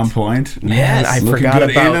Just tonight. on point. Man, I Looking forgot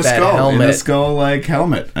good. about in a that skull, helmet. In a skull like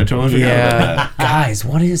helmet. I totally forgot about that. Guys,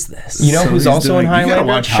 what is this? You know who's he's also in doing- you gotta Highlander?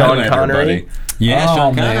 watch Sean Highlander, Connery. buddy. Yeah,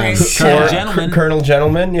 Sean man. Connery. Or Gentleman. Colonel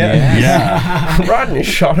Gentleman, Yeah. Rodney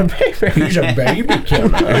shot a baby. He's a baby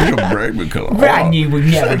killer. He's a baby killer. Rodney would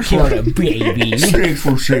never kill a baby. Thanks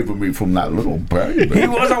for saving me from that little baby. He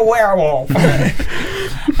was a werewolf.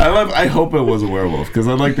 I hope it was a werewolf because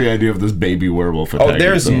I like the idea of this baby werewolf attacking. Oh,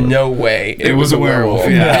 there's someone. no way It was a werewolf.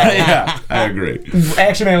 Yeah, yeah, I agree.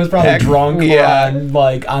 Action Man was probably drunk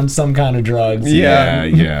or on some kind of drugs.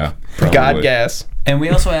 Yeah. Probably. God gas. And we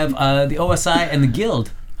also have the OSI and the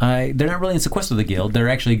Guild. They're not really in sequester with the Guild. They're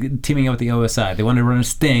actually teaming up with the OSI. They want to run a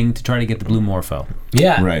sting to try to get the Blue Morpho.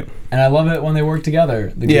 Yeah. Right. And I love it when they work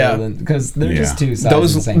together. Because they're just two sides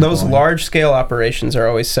of the same Those coin. large scale operations are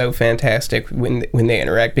always so fantastic when they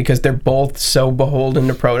interact because they're both so beholden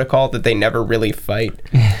to protocol that they never really fight.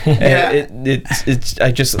 It's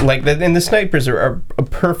I just like that, and the snipers are a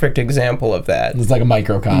perfect example of that. It's like a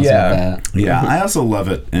microcosm of that. Yeah, I also love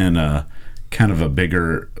it in a kind of a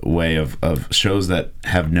bigger way of shows that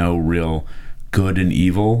have no real good and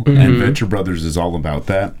evil, and Venture Brothers is all about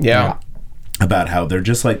that. Yeah. About how they're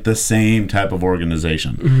just like the same type of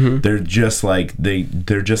organization. They're just like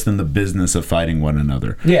they're just in the business of fighting one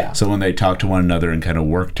another. Yeah. So when they talk to one another and kind of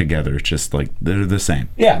work together, it's just like they're the same.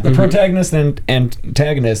 Yeah, the protagonist and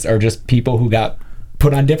antagonists are just people who got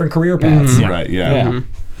put on different career paths. Right. Yeah.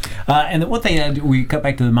 And the one thing we cut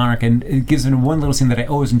back to the Monarch, and it gives them one little scene that I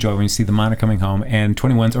always enjoy when you see the Monarch coming home, and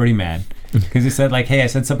 21's already mad because he said like, "Hey, I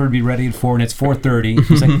said supper would be ready at 4, and it's 4:30."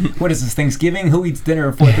 He's like, "What is this, Thanksgiving? Who eats dinner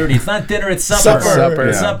at 4:30? It's not dinner, it's supper. Supper.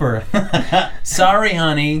 It's supper." Sorry,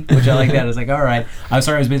 honey. Which I like that. I was like, all right. I'm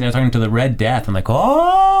sorry, I was busy. I was talking to the Red Death. I'm like,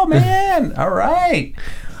 oh man, all right.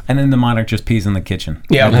 And then the Monarch just pees in the kitchen.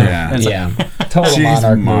 Yeah. Yeah. It's like- Yeah. Total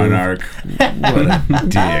Jeez, monarch. What a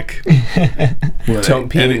dick. Don't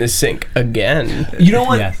pee in the sink again. You know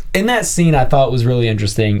what? Yes. In that scene, I thought was really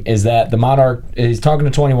interesting is that the Monarch is talking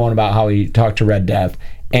to 21 about how he talked to Red Death,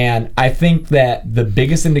 And I think that the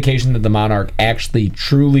biggest indication that the Monarch actually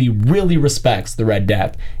truly really respects the Red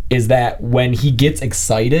Death is that when he gets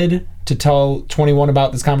excited to tell 21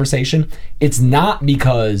 about this conversation, it's not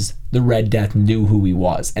because the Red Death knew who he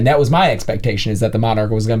was. And that was my expectation, is that the Monarch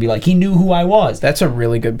was going to be like, he knew who I was. That's a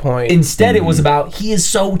really good point. Instead, it was about, he is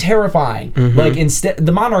so terrifying. Like, instead,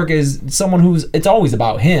 the Monarch is someone it's always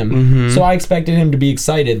about him. So I expected him to be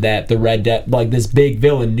excited that the Red Death, like this big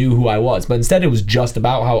villain, knew who I was. But instead, it was just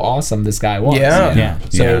about how awesome this guy was. Yeah.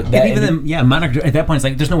 So And even then, Monarch at that point is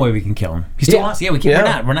like, there's no way we can kill him. He's still awesome. Yeah, we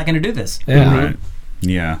can't. We're not going to do this. Right.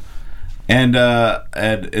 Yeah. And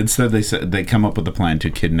instead they come up with a plan to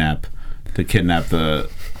kidnap the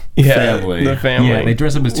family. The family. Yeah, they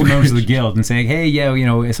dress up as two members of the guild and say, "Hey,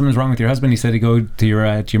 if something's wrong with your husband, he said to go to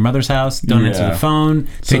your mother's house. Don't answer the phone.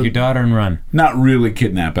 Take your daughter and run." Not really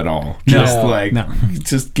kidnap at all.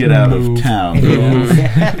 Just get out of town.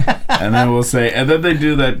 And then we'll say, and then they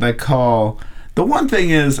do that call. The one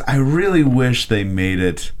thing is, I really wish they made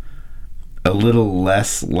it a little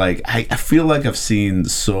less like. I feel like I've seen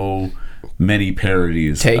so many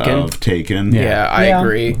parodies of Taken. Yeah, I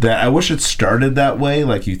agree. That I wish it started that way,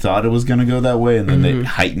 like you thought it was going to go that way, and then it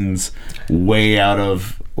heightens way out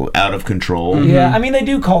of control. Yeah, I mean, they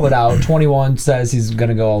do call it out. 21 says he's going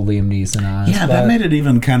to go all Liam Neeson on us. Yeah, that made it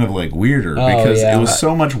even kind of like weirder because it was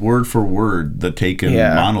so much word for word the Taken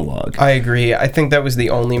monologue. I agree. I think that was the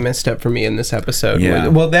only misstep for me in this episode. Yeah.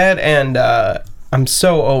 Well, that and I'm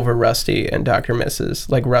so over Rusty and Dr. Mrs.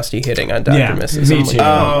 Like Rusty hitting on Dr. Mrs. Me I'm too. like,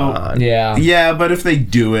 come on. Yeah, but if they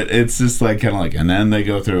do it, it's just like kind of like, and then they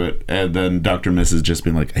go through it, and then Dr. Mrs. just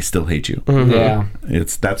being like, "I still hate you." Yeah,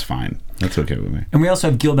 that's fine. That's okay with me. And we also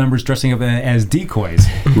have guild members dressing up as decoys,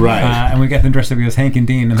 right? And we got them dressed up as Hank and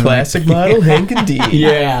Dean. And classic model Hank and Dean.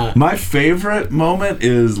 Yeah. My favorite moment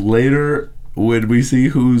is later when we see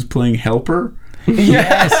who's playing Helper.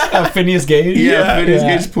 Yes. Phineas Gage. Phineas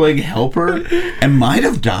Gage playing Helper and might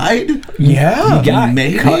have died. Yeah. He got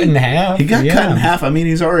cut in half. He got cut in half. I mean,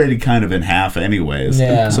 he's already kind of in half anyways.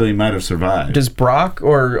 Yeah. So he might have survived. Does Brock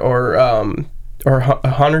or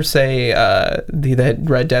Hunter say that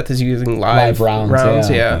Red Death is using live rounds?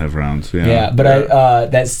 Yeah. Live rounds, yeah. Yeah, but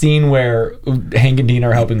that scene where Hank and Dean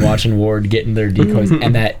are helping Watch and Ward get in their decoys,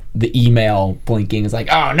 and that the email blinking is like,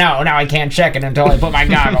 "Oh no, I can't check it until I put my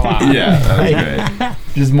goggle on." Yeah, that's great.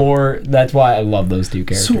 Just more. That's why I love those two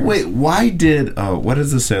characters. So wait, why did what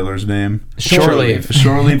is the sailor's name? Shoreleaf.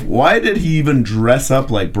 Shoreleaf. Why did he even dress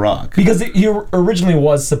up like Brock? Because he originally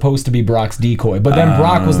was supposed to be Brock's decoy, but then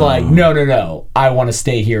Brock was like, "No, I want to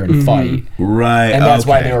stay here and fight." Right, and that's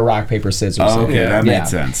why they were rock paper scissors. Okay, that made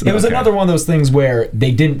sense. It was another one of those things where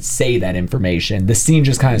they didn't say that information. The scene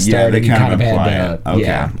just kind of started. They kind of had to.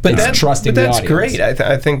 Okay. But that's the great.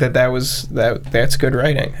 I think that's good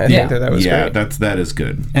writing. I think that was great. that is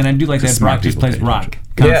good. And I do like that Brock just plays rock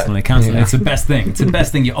constantly. Yeah. It's the best thing. It's the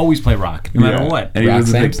best thing. You always play rock, no matter what. And he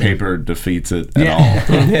doesn't think paper defeats it at all.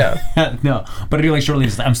 Yeah. No, but I do like Shortly.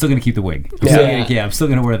 I'm still going to keep the wig. I'm still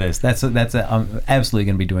going to wear this. I'm absolutely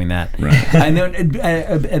going to be doing that. Right. And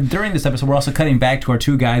then during this episode, we're also cutting back to our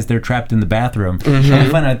two guys. They're trapped in the bathroom. And I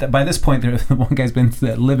find out that by this point, the one guy's been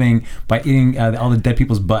living by eating all the dead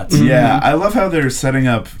people's butts. Yeah, I love how they're setting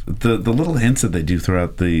up the little hints that they do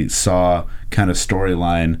throughout the Saw kind of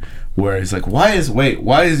storyline, where he's like, why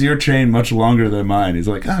is your chain much longer than mine? He's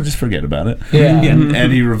like, just forget about it. Yeah.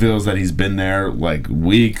 And he reveals that he's been there like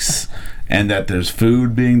weeks and that there's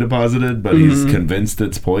food being deposited, but he's convinced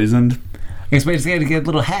it's poisoned. He's got to get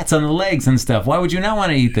little hats on the legs and stuff. Why would you not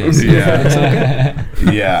want to eat this? Yeah.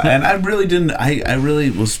 Yeah, and I really didn't. I really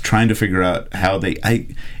was trying to figure out how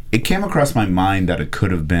it came across my mind that it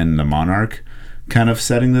could have been the Monarch kind of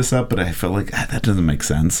setting this up, but I felt like that doesn't make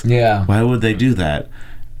sense. Yeah. Why would they do that?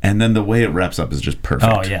 And then the way it wraps up is just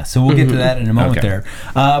perfect. Oh, yeah. So we'll get to that in a moment there.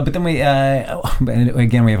 But then we have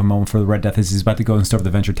a moment for the Red Death as he's about to go and storm the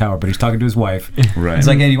Venture Tower, but he's talking to his wife. Right. He's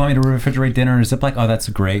like, "Hey, do you want me to refrigerate dinner in a Ziploc?" "Oh, that's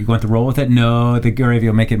great. You want to roll with it?" "No, the gravy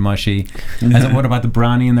will make it mushy." I said, "What about the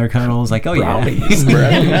brownie and their cuddles?" Like, "Oh, Brownies.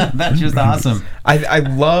 yeah." That's just awesome. I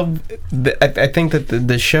love, I think that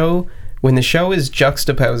the show, when the show is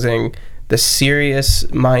juxtaposing the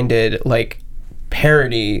serious-minded, like,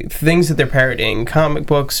 parody things that they're parodying, comic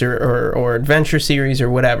books or adventure series or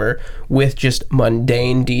whatever, with just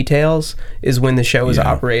mundane details, is when the show is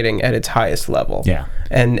operating at its highest level. Yeah.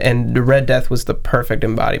 And the Red Death was the perfect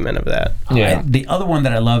embodiment of that. Yeah. The other one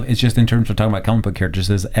that I love is just in terms of talking about comic book characters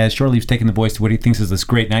is as Shoreleaf's taking the boys to what he thinks is this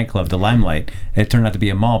great nightclub, the Limelight. It turned out to be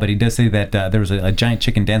a mall, but he does say that there was a giant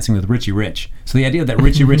chicken dancing with Richie Rich. So the idea that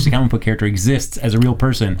Richie Rich, the comic book character, exists as a real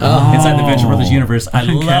person inside the Venture Brothers universe, I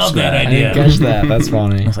love that idea. I didn't catch that. Yeah, that's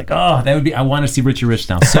funny. I was like, oh, that would be. I want to see Richie Rich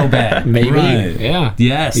now so bad. Maybe. Right. Yeah.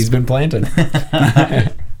 Yes. He's been planted.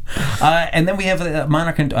 And then we have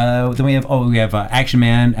Monarch, and then we have Action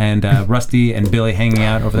Man and Rusty and Billy hanging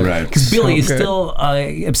out over there. Right. Because Billy is good. still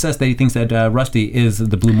obsessed that he thinks that Rusty is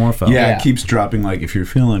the Blue Morpho. Yeah, it keeps dropping like if you're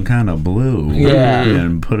feeling kind of blue. Yeah.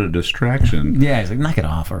 And put a distraction. Yeah, he's like, knock it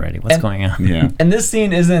off already. What's going on? Yeah. And this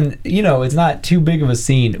scene isn't, it's not too big of a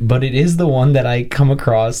scene, but it is the one that I come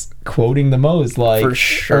across quoting the most. Like, For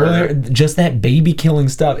sure. earlier, just that baby killing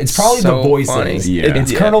stuff. It's probably So the voices. funny. Yeah.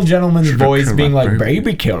 It's Colonel Gentleman's voice kill being my like, baby.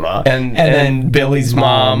 baby killer. And then Billy's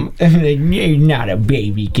mom. And like, you're not a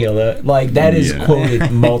baby killer. Like, that is Yeah.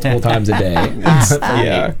 quoted multiple times a day.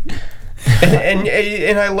 Yeah.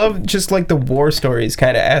 And I love just like the war stories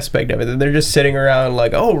kind of aspect of it. They're just sitting around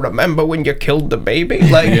like, oh, remember when you killed the baby?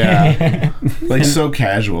 Like, Yeah. Like so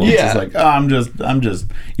casual. It's Yeah. just like, oh, I'm just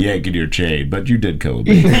yanking your chain, but you did kill a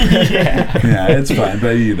baby. Yeah, it's fine.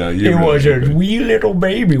 But you know, It was a wee little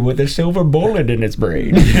baby with a silver bullet in its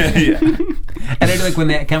brain. yeah. And I do like when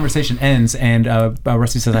that conversation ends and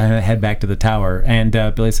Rusty says, I head back to the tower. And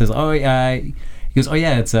Billy says, oh, he goes, oh,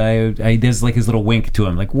 yeah, it's there's like his little wink to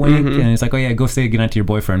him, like wink. And he's like, oh, yeah, go say goodnight to your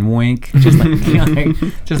boyfriend, wink. Just like,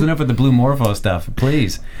 just enough of the Blue Morpho stuff,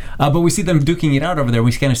 please. But we see them duking it out over there.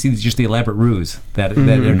 We kind of see just the elaborate ruse that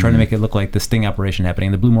they're trying to make it look like the sting operation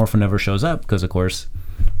happening. The Blue Morpho never shows up because, of course,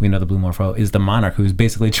 we know the Blue Morpho is the Monarch who's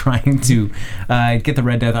basically trying to get the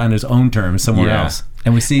Red Death on his own terms somewhere else.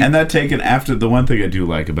 And we see... And that Taken, after the one thing I do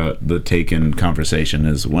like about the Taken conversation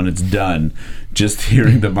is when it's done, just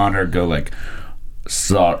hearing the Monarch go like,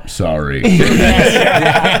 sorry.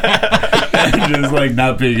 And just like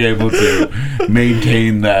not being able to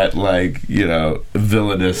maintain that like,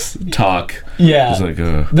 villainous talk. Yeah. Just like,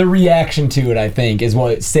 the reaction to it, I think, is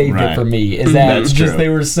what saved it Right. for me. Is that That's just true. they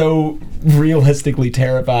were so realistically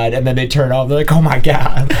terrified, and then they turn off. They're like, "Oh my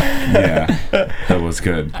god!" yeah, that was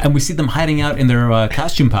good. And we see them hiding out in their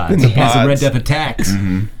costume pods as the Red pods. Death attacks.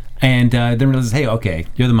 And then realizes, hey, okay,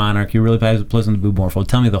 you're the Monarch. You're really pleasant with the Blue Morpho.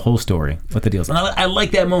 Tell me the whole story. What the deal is. And I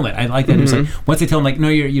like that moment. I like that. It's like once they tell him, like, no,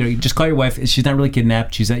 you just call your wife. She's not really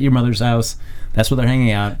kidnapped. She's at your mother's house. That's where they're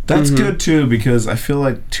hanging out. That's good too, because I feel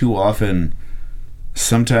like too often,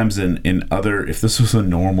 sometimes in other, if this was a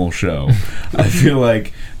normal show, I feel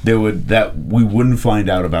like we wouldn't find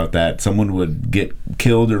out about that. Someone would get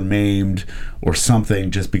killed or maimed or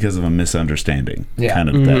something just because of a misunderstanding. Yeah. Kind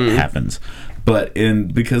of that happens. But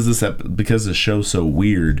because the show's so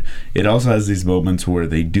weird, it also has these moments where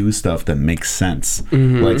they do stuff that makes sense.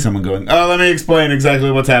 Like someone going, "Oh, let me explain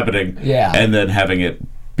exactly what's happening." Yeah. And then having it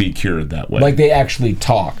be cured that way. Like they actually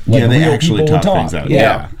talk. Like they real actually people would talk things out.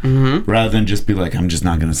 Yeah. Rather than just be like, I'm just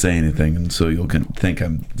not going to say anything, and so you'll think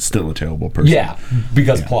I'm still a terrible person. Yeah,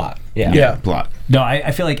 because plot. Yeah. Plot. No,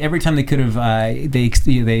 I feel like every time they could have,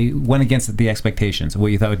 they went against the expectations of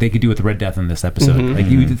what you thought they could do with the Red Death in this episode. Like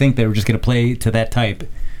you would think they were just going to play to that type.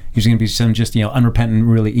 He was going to be some just unrepentant,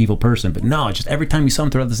 really evil person. But no, just every time you saw him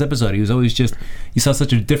throughout this episode, he was always just, you saw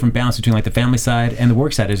such a different balance between like the family side and the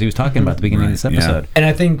work side, as he was talking about at the beginning of this episode. And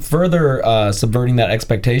I think further subverting that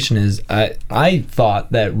expectation is I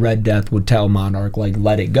thought that Red Death would tell Monarch, like,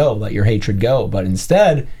 let it go, let your hatred go. But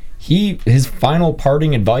instead, his final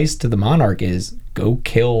parting advice to the Monarch is go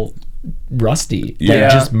kill Rusty. Yeah.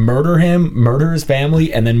 Like, just murder him, murder his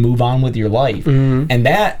family, and then move on with your life. And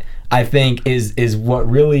that, I think, is what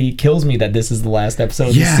really kills me, that this is the last episode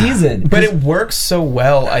of the season. But it works so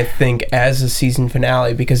well, I think, as a season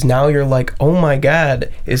finale, because now you're like, oh my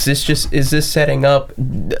god, is this setting up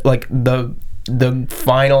like the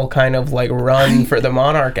final kind of like run for the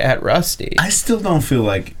Monarch at Rusty? I still don't feel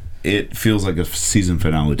like it feels like a season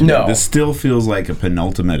finale to me. No. This still feels like a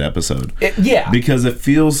penultimate episode. Yeah. Because it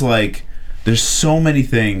feels like there's so many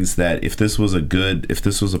things that if this was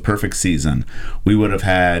a perfect season, we would have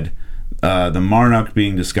had the Monarch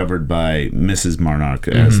being discovered by Mrs. Monarch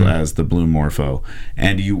as the Blue Morpho,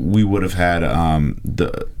 and we would have had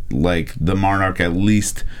the Monarch at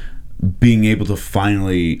least being able to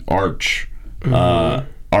finally arch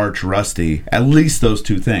Rusty, at least those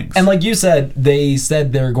two things. And like you said, they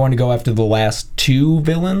said they're going to go after the last two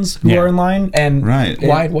villains who are in line. And Right.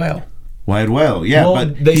 Wide Whale. Wide Well, yeah, well,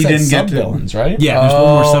 but they he said didn't get to sub-villains, right? Yeah, there's one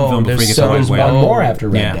more sub-film before he gets to White There's Whale. one more after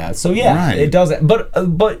Red Yeah. Death. So yeah, Right. it doesn't. But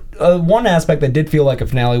one aspect that did feel like a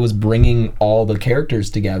finale was bringing all the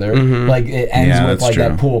characters together. Like it ends Yeah, with that's like true.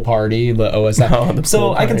 that pool party, the OSF. Oh, the so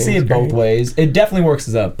pool I can party see is it both great. ways. It definitely works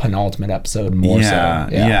as a penultimate episode more yeah,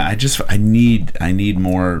 so. yeah. I need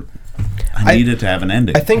more. I need it to have an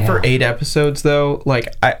ending. I think for 8 episodes, though,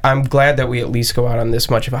 like I'm glad that we at least go out on this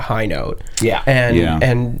much of a high note. Yeah. And Yeah.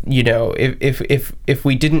 and if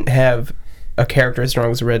we didn't have a character as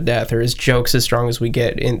strong as Red Death, or his jokes as strong as we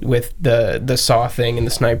get in with the Saw thing and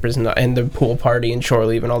the snipers and the pool party and Shore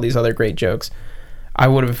Leave and all these other great jokes, I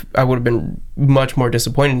would have been much more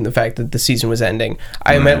disappointed in the fact that the season was ending.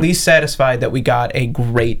 I am at least satisfied that we got a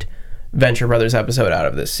great Venture Brothers episode out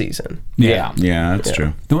of this season. Yeah, that's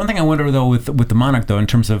true. The one thing I wonder though with the Monarch though, in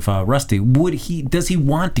terms of Rusty, does he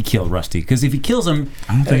want to kill Rusty? Because if he kills him,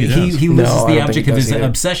 I don't think he loses the object of his either.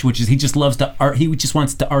 obsession, which is he just loves to he just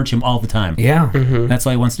wants to arch him all the time. Yeah. That's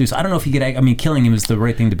all he wants to do. So I don't know if he could. I mean, killing him is the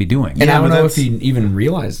right thing to be doing. And I don't but know if that's- he even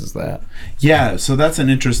realizes that. Yeah, so that's an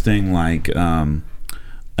interesting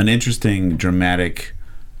dramatic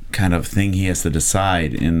kind of thing he has to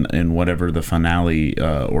decide in whatever the finale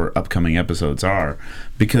or upcoming episodes are,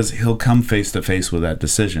 because he'll come face to face with that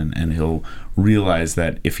decision and he'll realize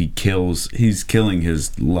that if he kills, he's killing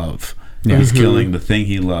his love. He's killing the thing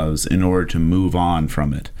he loves in order to move on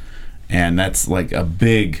from it. And that's like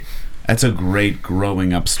that's a great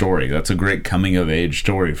growing up story. That's a great coming of age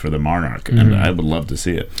story for the Monarch, and I would love to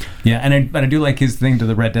see it. Yeah, and I do like his thing to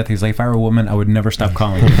the Red Death. He's like, if I were a woman, I would never stop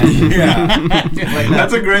calling you. Yeah,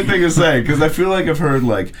 that's a great thing to say, because I feel like I've heard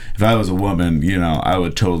like, if I was a woman, I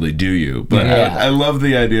would totally do you. But I love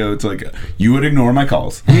the idea. It's like you would ignore my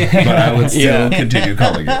calls, but I would still continue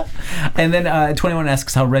calling you. And then 21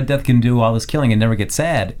 asks how Red Death can do all this killing and never get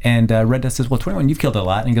sad. And Red Death says, well, 21, you've killed a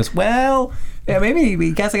lot. And he goes, well, yeah,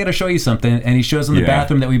 maybe, guys, I got to show you something. And he shows him the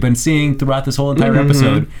bathroom that we've been seeing throughout this whole entire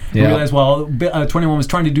episode. We realize, well, 21 was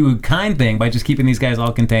trying to do a kind thing by just keeping these guys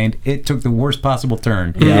all contained. It took the worst possible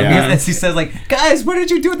turn. Because he says, like, guys, what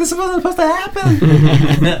did you do? This wasn't supposed to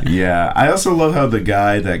happen. Yeah, I also love how the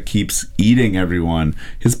guy that keeps eating everyone,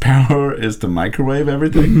 his power is to microwave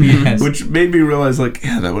everything, which made me realize, like,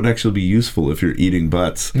 that would actually be useful if you're eating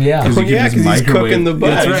butts. Yeah. Because he's cooking the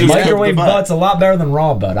butt. That's right, Microwave butt's a lot better than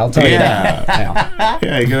raw butt, I'll tell you that.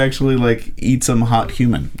 Yeah, you can actually like eat some hot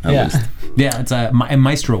human at least. Yeah, it's a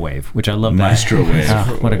Maestro-wave, which I love.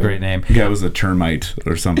 Maestro-wave. What a great name. The guy was a termite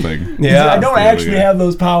or something. Yeah, I don't actually have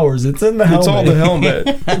those powers. It's in the helmet. It's all the helmet.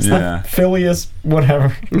 It's the Phileas,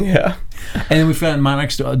 whatever. Yeah. And then we found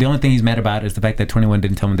Monarch's, the only thing he's mad about is the fact that 21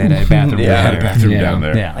 didn't tell him they had a bathroom. They had a bathroom down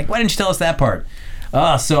there. Yeah, like, why didn't you tell us that part?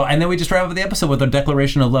 And then we just wrap up the episode with our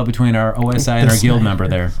declaration of love between our OSI and our guild member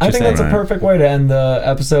there. I think that's a perfect way to end the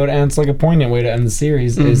episode, and it's like a poignant way to end the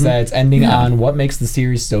series, is that it's ending on what makes the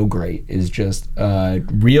series so great, is just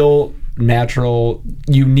real, natural,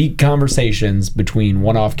 unique conversations between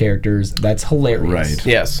one-off characters. That's hilarious. Right.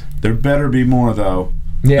 Yes. There better be more, though.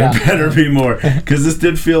 Yeah. There better be more. Because this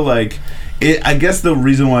did feel like... I guess the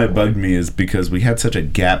reason why it bugged me is because we had such a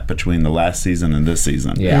gap between the last season and this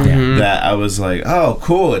season. Yeah. That I was like, oh,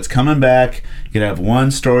 cool, it's coming back. You could have one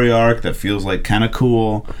story arc that feels like kind of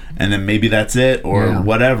cool, and then maybe that's it, or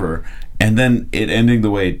whatever. And then it ending the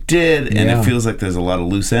way it did, and it feels like there's a lot of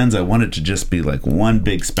loose ends. I want it to just be like one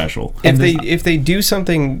big special. If they do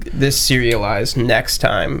something this serialized next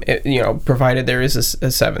time, provided there is a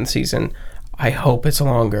seventh season, I hope it's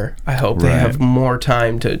longer. I hope they have more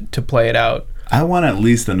time to play it out. I want at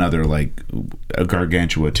least another, like, a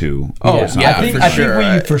Gargantua 2. I think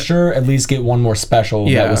we for sure at least get one more special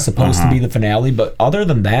that was supposed to be the finale, but other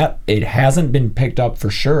than that, it hasn't been picked up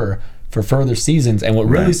for sure for further seasons. And what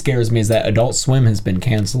really scares me is that Adult Swim has been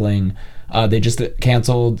canceling. They just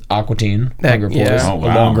canceled Aqua Teen, Hunger Force, a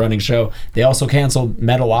long-running show. They also canceled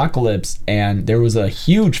Metalocalypse, and there was a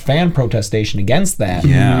huge fan protestation against that.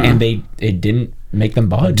 Yeah. And it didn't make them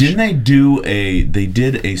budge. Didn't they they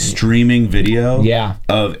did a streaming video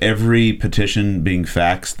of every petition being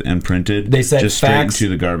faxed and printed? They said just straight into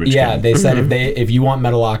the garbage can. They said if you want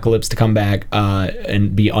Metalocalypse to come back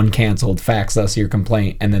and be uncanceled, fax us your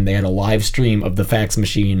complaint. And then they had a live stream of the fax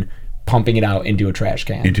machine pumping it out into a trash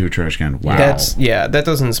can. Wow. That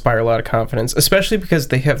doesn't inspire a lot of confidence, especially because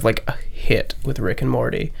they have like a hit with Rick and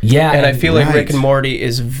Morty. Yeah, and I feel like Rick and Morty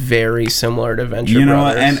is very similar to Venture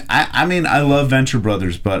Brothers. And I mean, I love Venture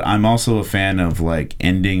Brothers, but I'm also a fan of like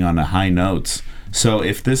ending on a high notes. So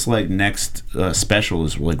if this like next special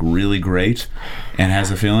is like really great and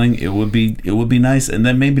has a feeling, it would be nice, and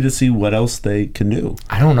then maybe to see what else they can do.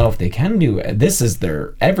 I don't know if they can do it. This is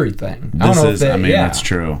their everything. That's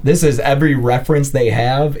true. This is every reference they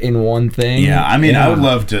have in one thing. Yeah, I mean, I would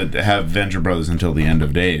love to have Venture Brothers until the end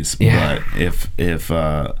of days. Yeah. But if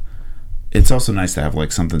it's also nice to have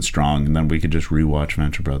like something strong, and then we could just rewatch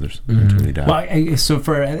Venture Brothers until we die. Well, I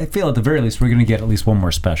feel at the very least we're going to get at least one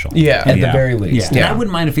more special. Yeah. At the very least. And I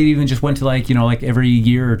wouldn't mind if it even just went to like every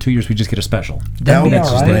year or 2 years we just get a special. That would be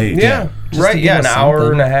all right. great. Yeah. Just Right. to Yeah. give An us hour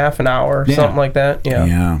something. and a half, an hour, something like that. Yeah.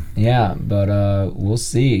 Yeah. Yeah, but we'll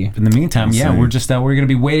see. In the meantime, We'll see. we're just we're going to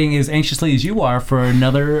be waiting as anxiously as you are for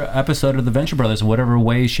another episode of the Venture Brothers in whatever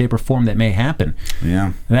way, shape, or form that may happen. Yeah.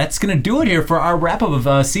 And that's going to do it here for our wrap up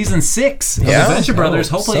of season 6 of Yeah. the Venture Brothers.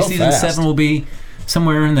 Oh, Hopefully, so season fast. 7 will be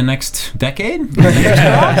somewhere in the next decade.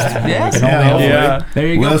 Yes. Yeah. There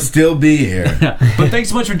you go. We'll still be here. But thanks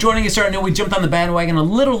so much for joining us. I know we jumped on the bandwagon a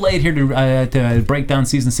little late here to break down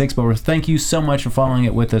season 6, but thank you so much for following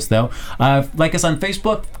it with us, though. Like us on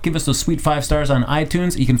Facebook, give us those sweet 5 stars on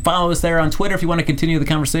iTunes. You can follow us there on Twitter if you want to continue the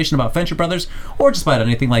conversation about Venture Brothers, or just about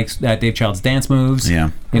anything like Dave Child's dance moves.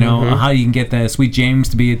 Yeah. You know, how you can get the Sweet James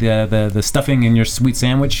to be the stuffing in your sweet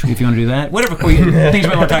sandwich, if you want to do that. Whatever things you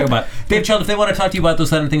might want to talk about. Dave Child, if they want to talk to you about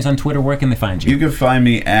those kind of things on Twitter, where can they find you? You can find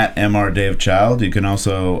me at MrDaveChild. You can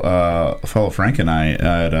also follow Frank and I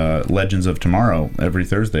at Legends of Tomorrow every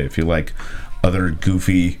Thursday if you like other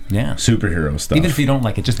goofy superhero stuff. Even if you don't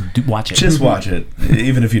like it, just watch it. Just watch it,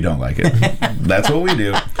 even if you don't like it. That's what we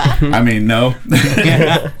do. I mean, no.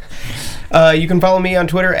 You can follow me on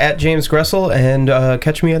Twitter at James Gressel and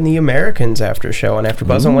catch me on the Americans After Show on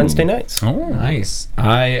AfterBuzz on Wednesday nights. Oh, Nice.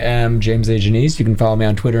 I am James A. Janice. You can follow me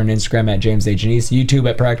on Twitter and Instagram at James A. Janice. YouTube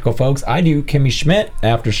at Practical Folks. I do Kimmy Schmidt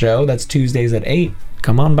After Show. That's Tuesdays at 8.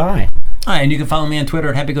 Come on by. Hi, and you can follow me on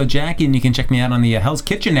Twitter at HappyGoJackie, and you can check me out on the Hell's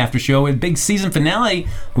Kitchen After Show with big season finale.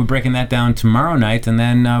 We're breaking that down tomorrow night, and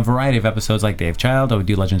then a variety of episodes like Dave Child. I would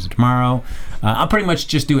do Legends of Tomorrow. I'll pretty much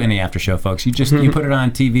just do any After Show, folks. You just you put it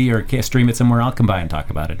on TV or stream it somewhere. I'll come by and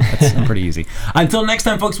talk about it. That's pretty easy. Until next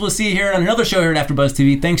time, folks, we'll see you here on another show here at AfterBuzz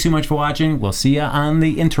TV. Thanks so much for watching. We'll see you on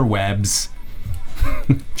the interwebs.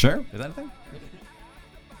 Sure? Is that a thing?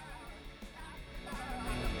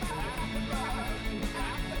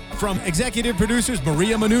 From executive producers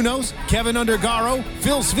Maria Menounos, Kevin Undergaro,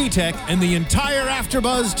 Phil Svitek, and the entire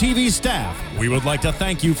AfterBuzz TV staff, we would like to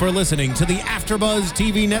thank you for listening to the AfterBuzz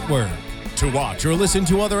TV network. To watch or listen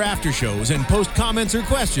to other after shows and post comments or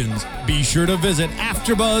questions, be sure to visit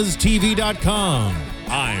AfterBuzzTV.com.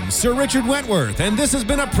 I'm Sir Richard Wentworth, and this has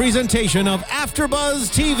been a presentation of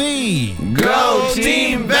AfterBuzz TV. Go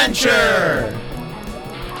Team Venture!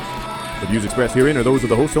 The views expressed herein are those of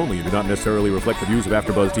the hosts only and do not necessarily reflect the views of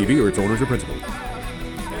AfterBuzz TV or its owners or principals.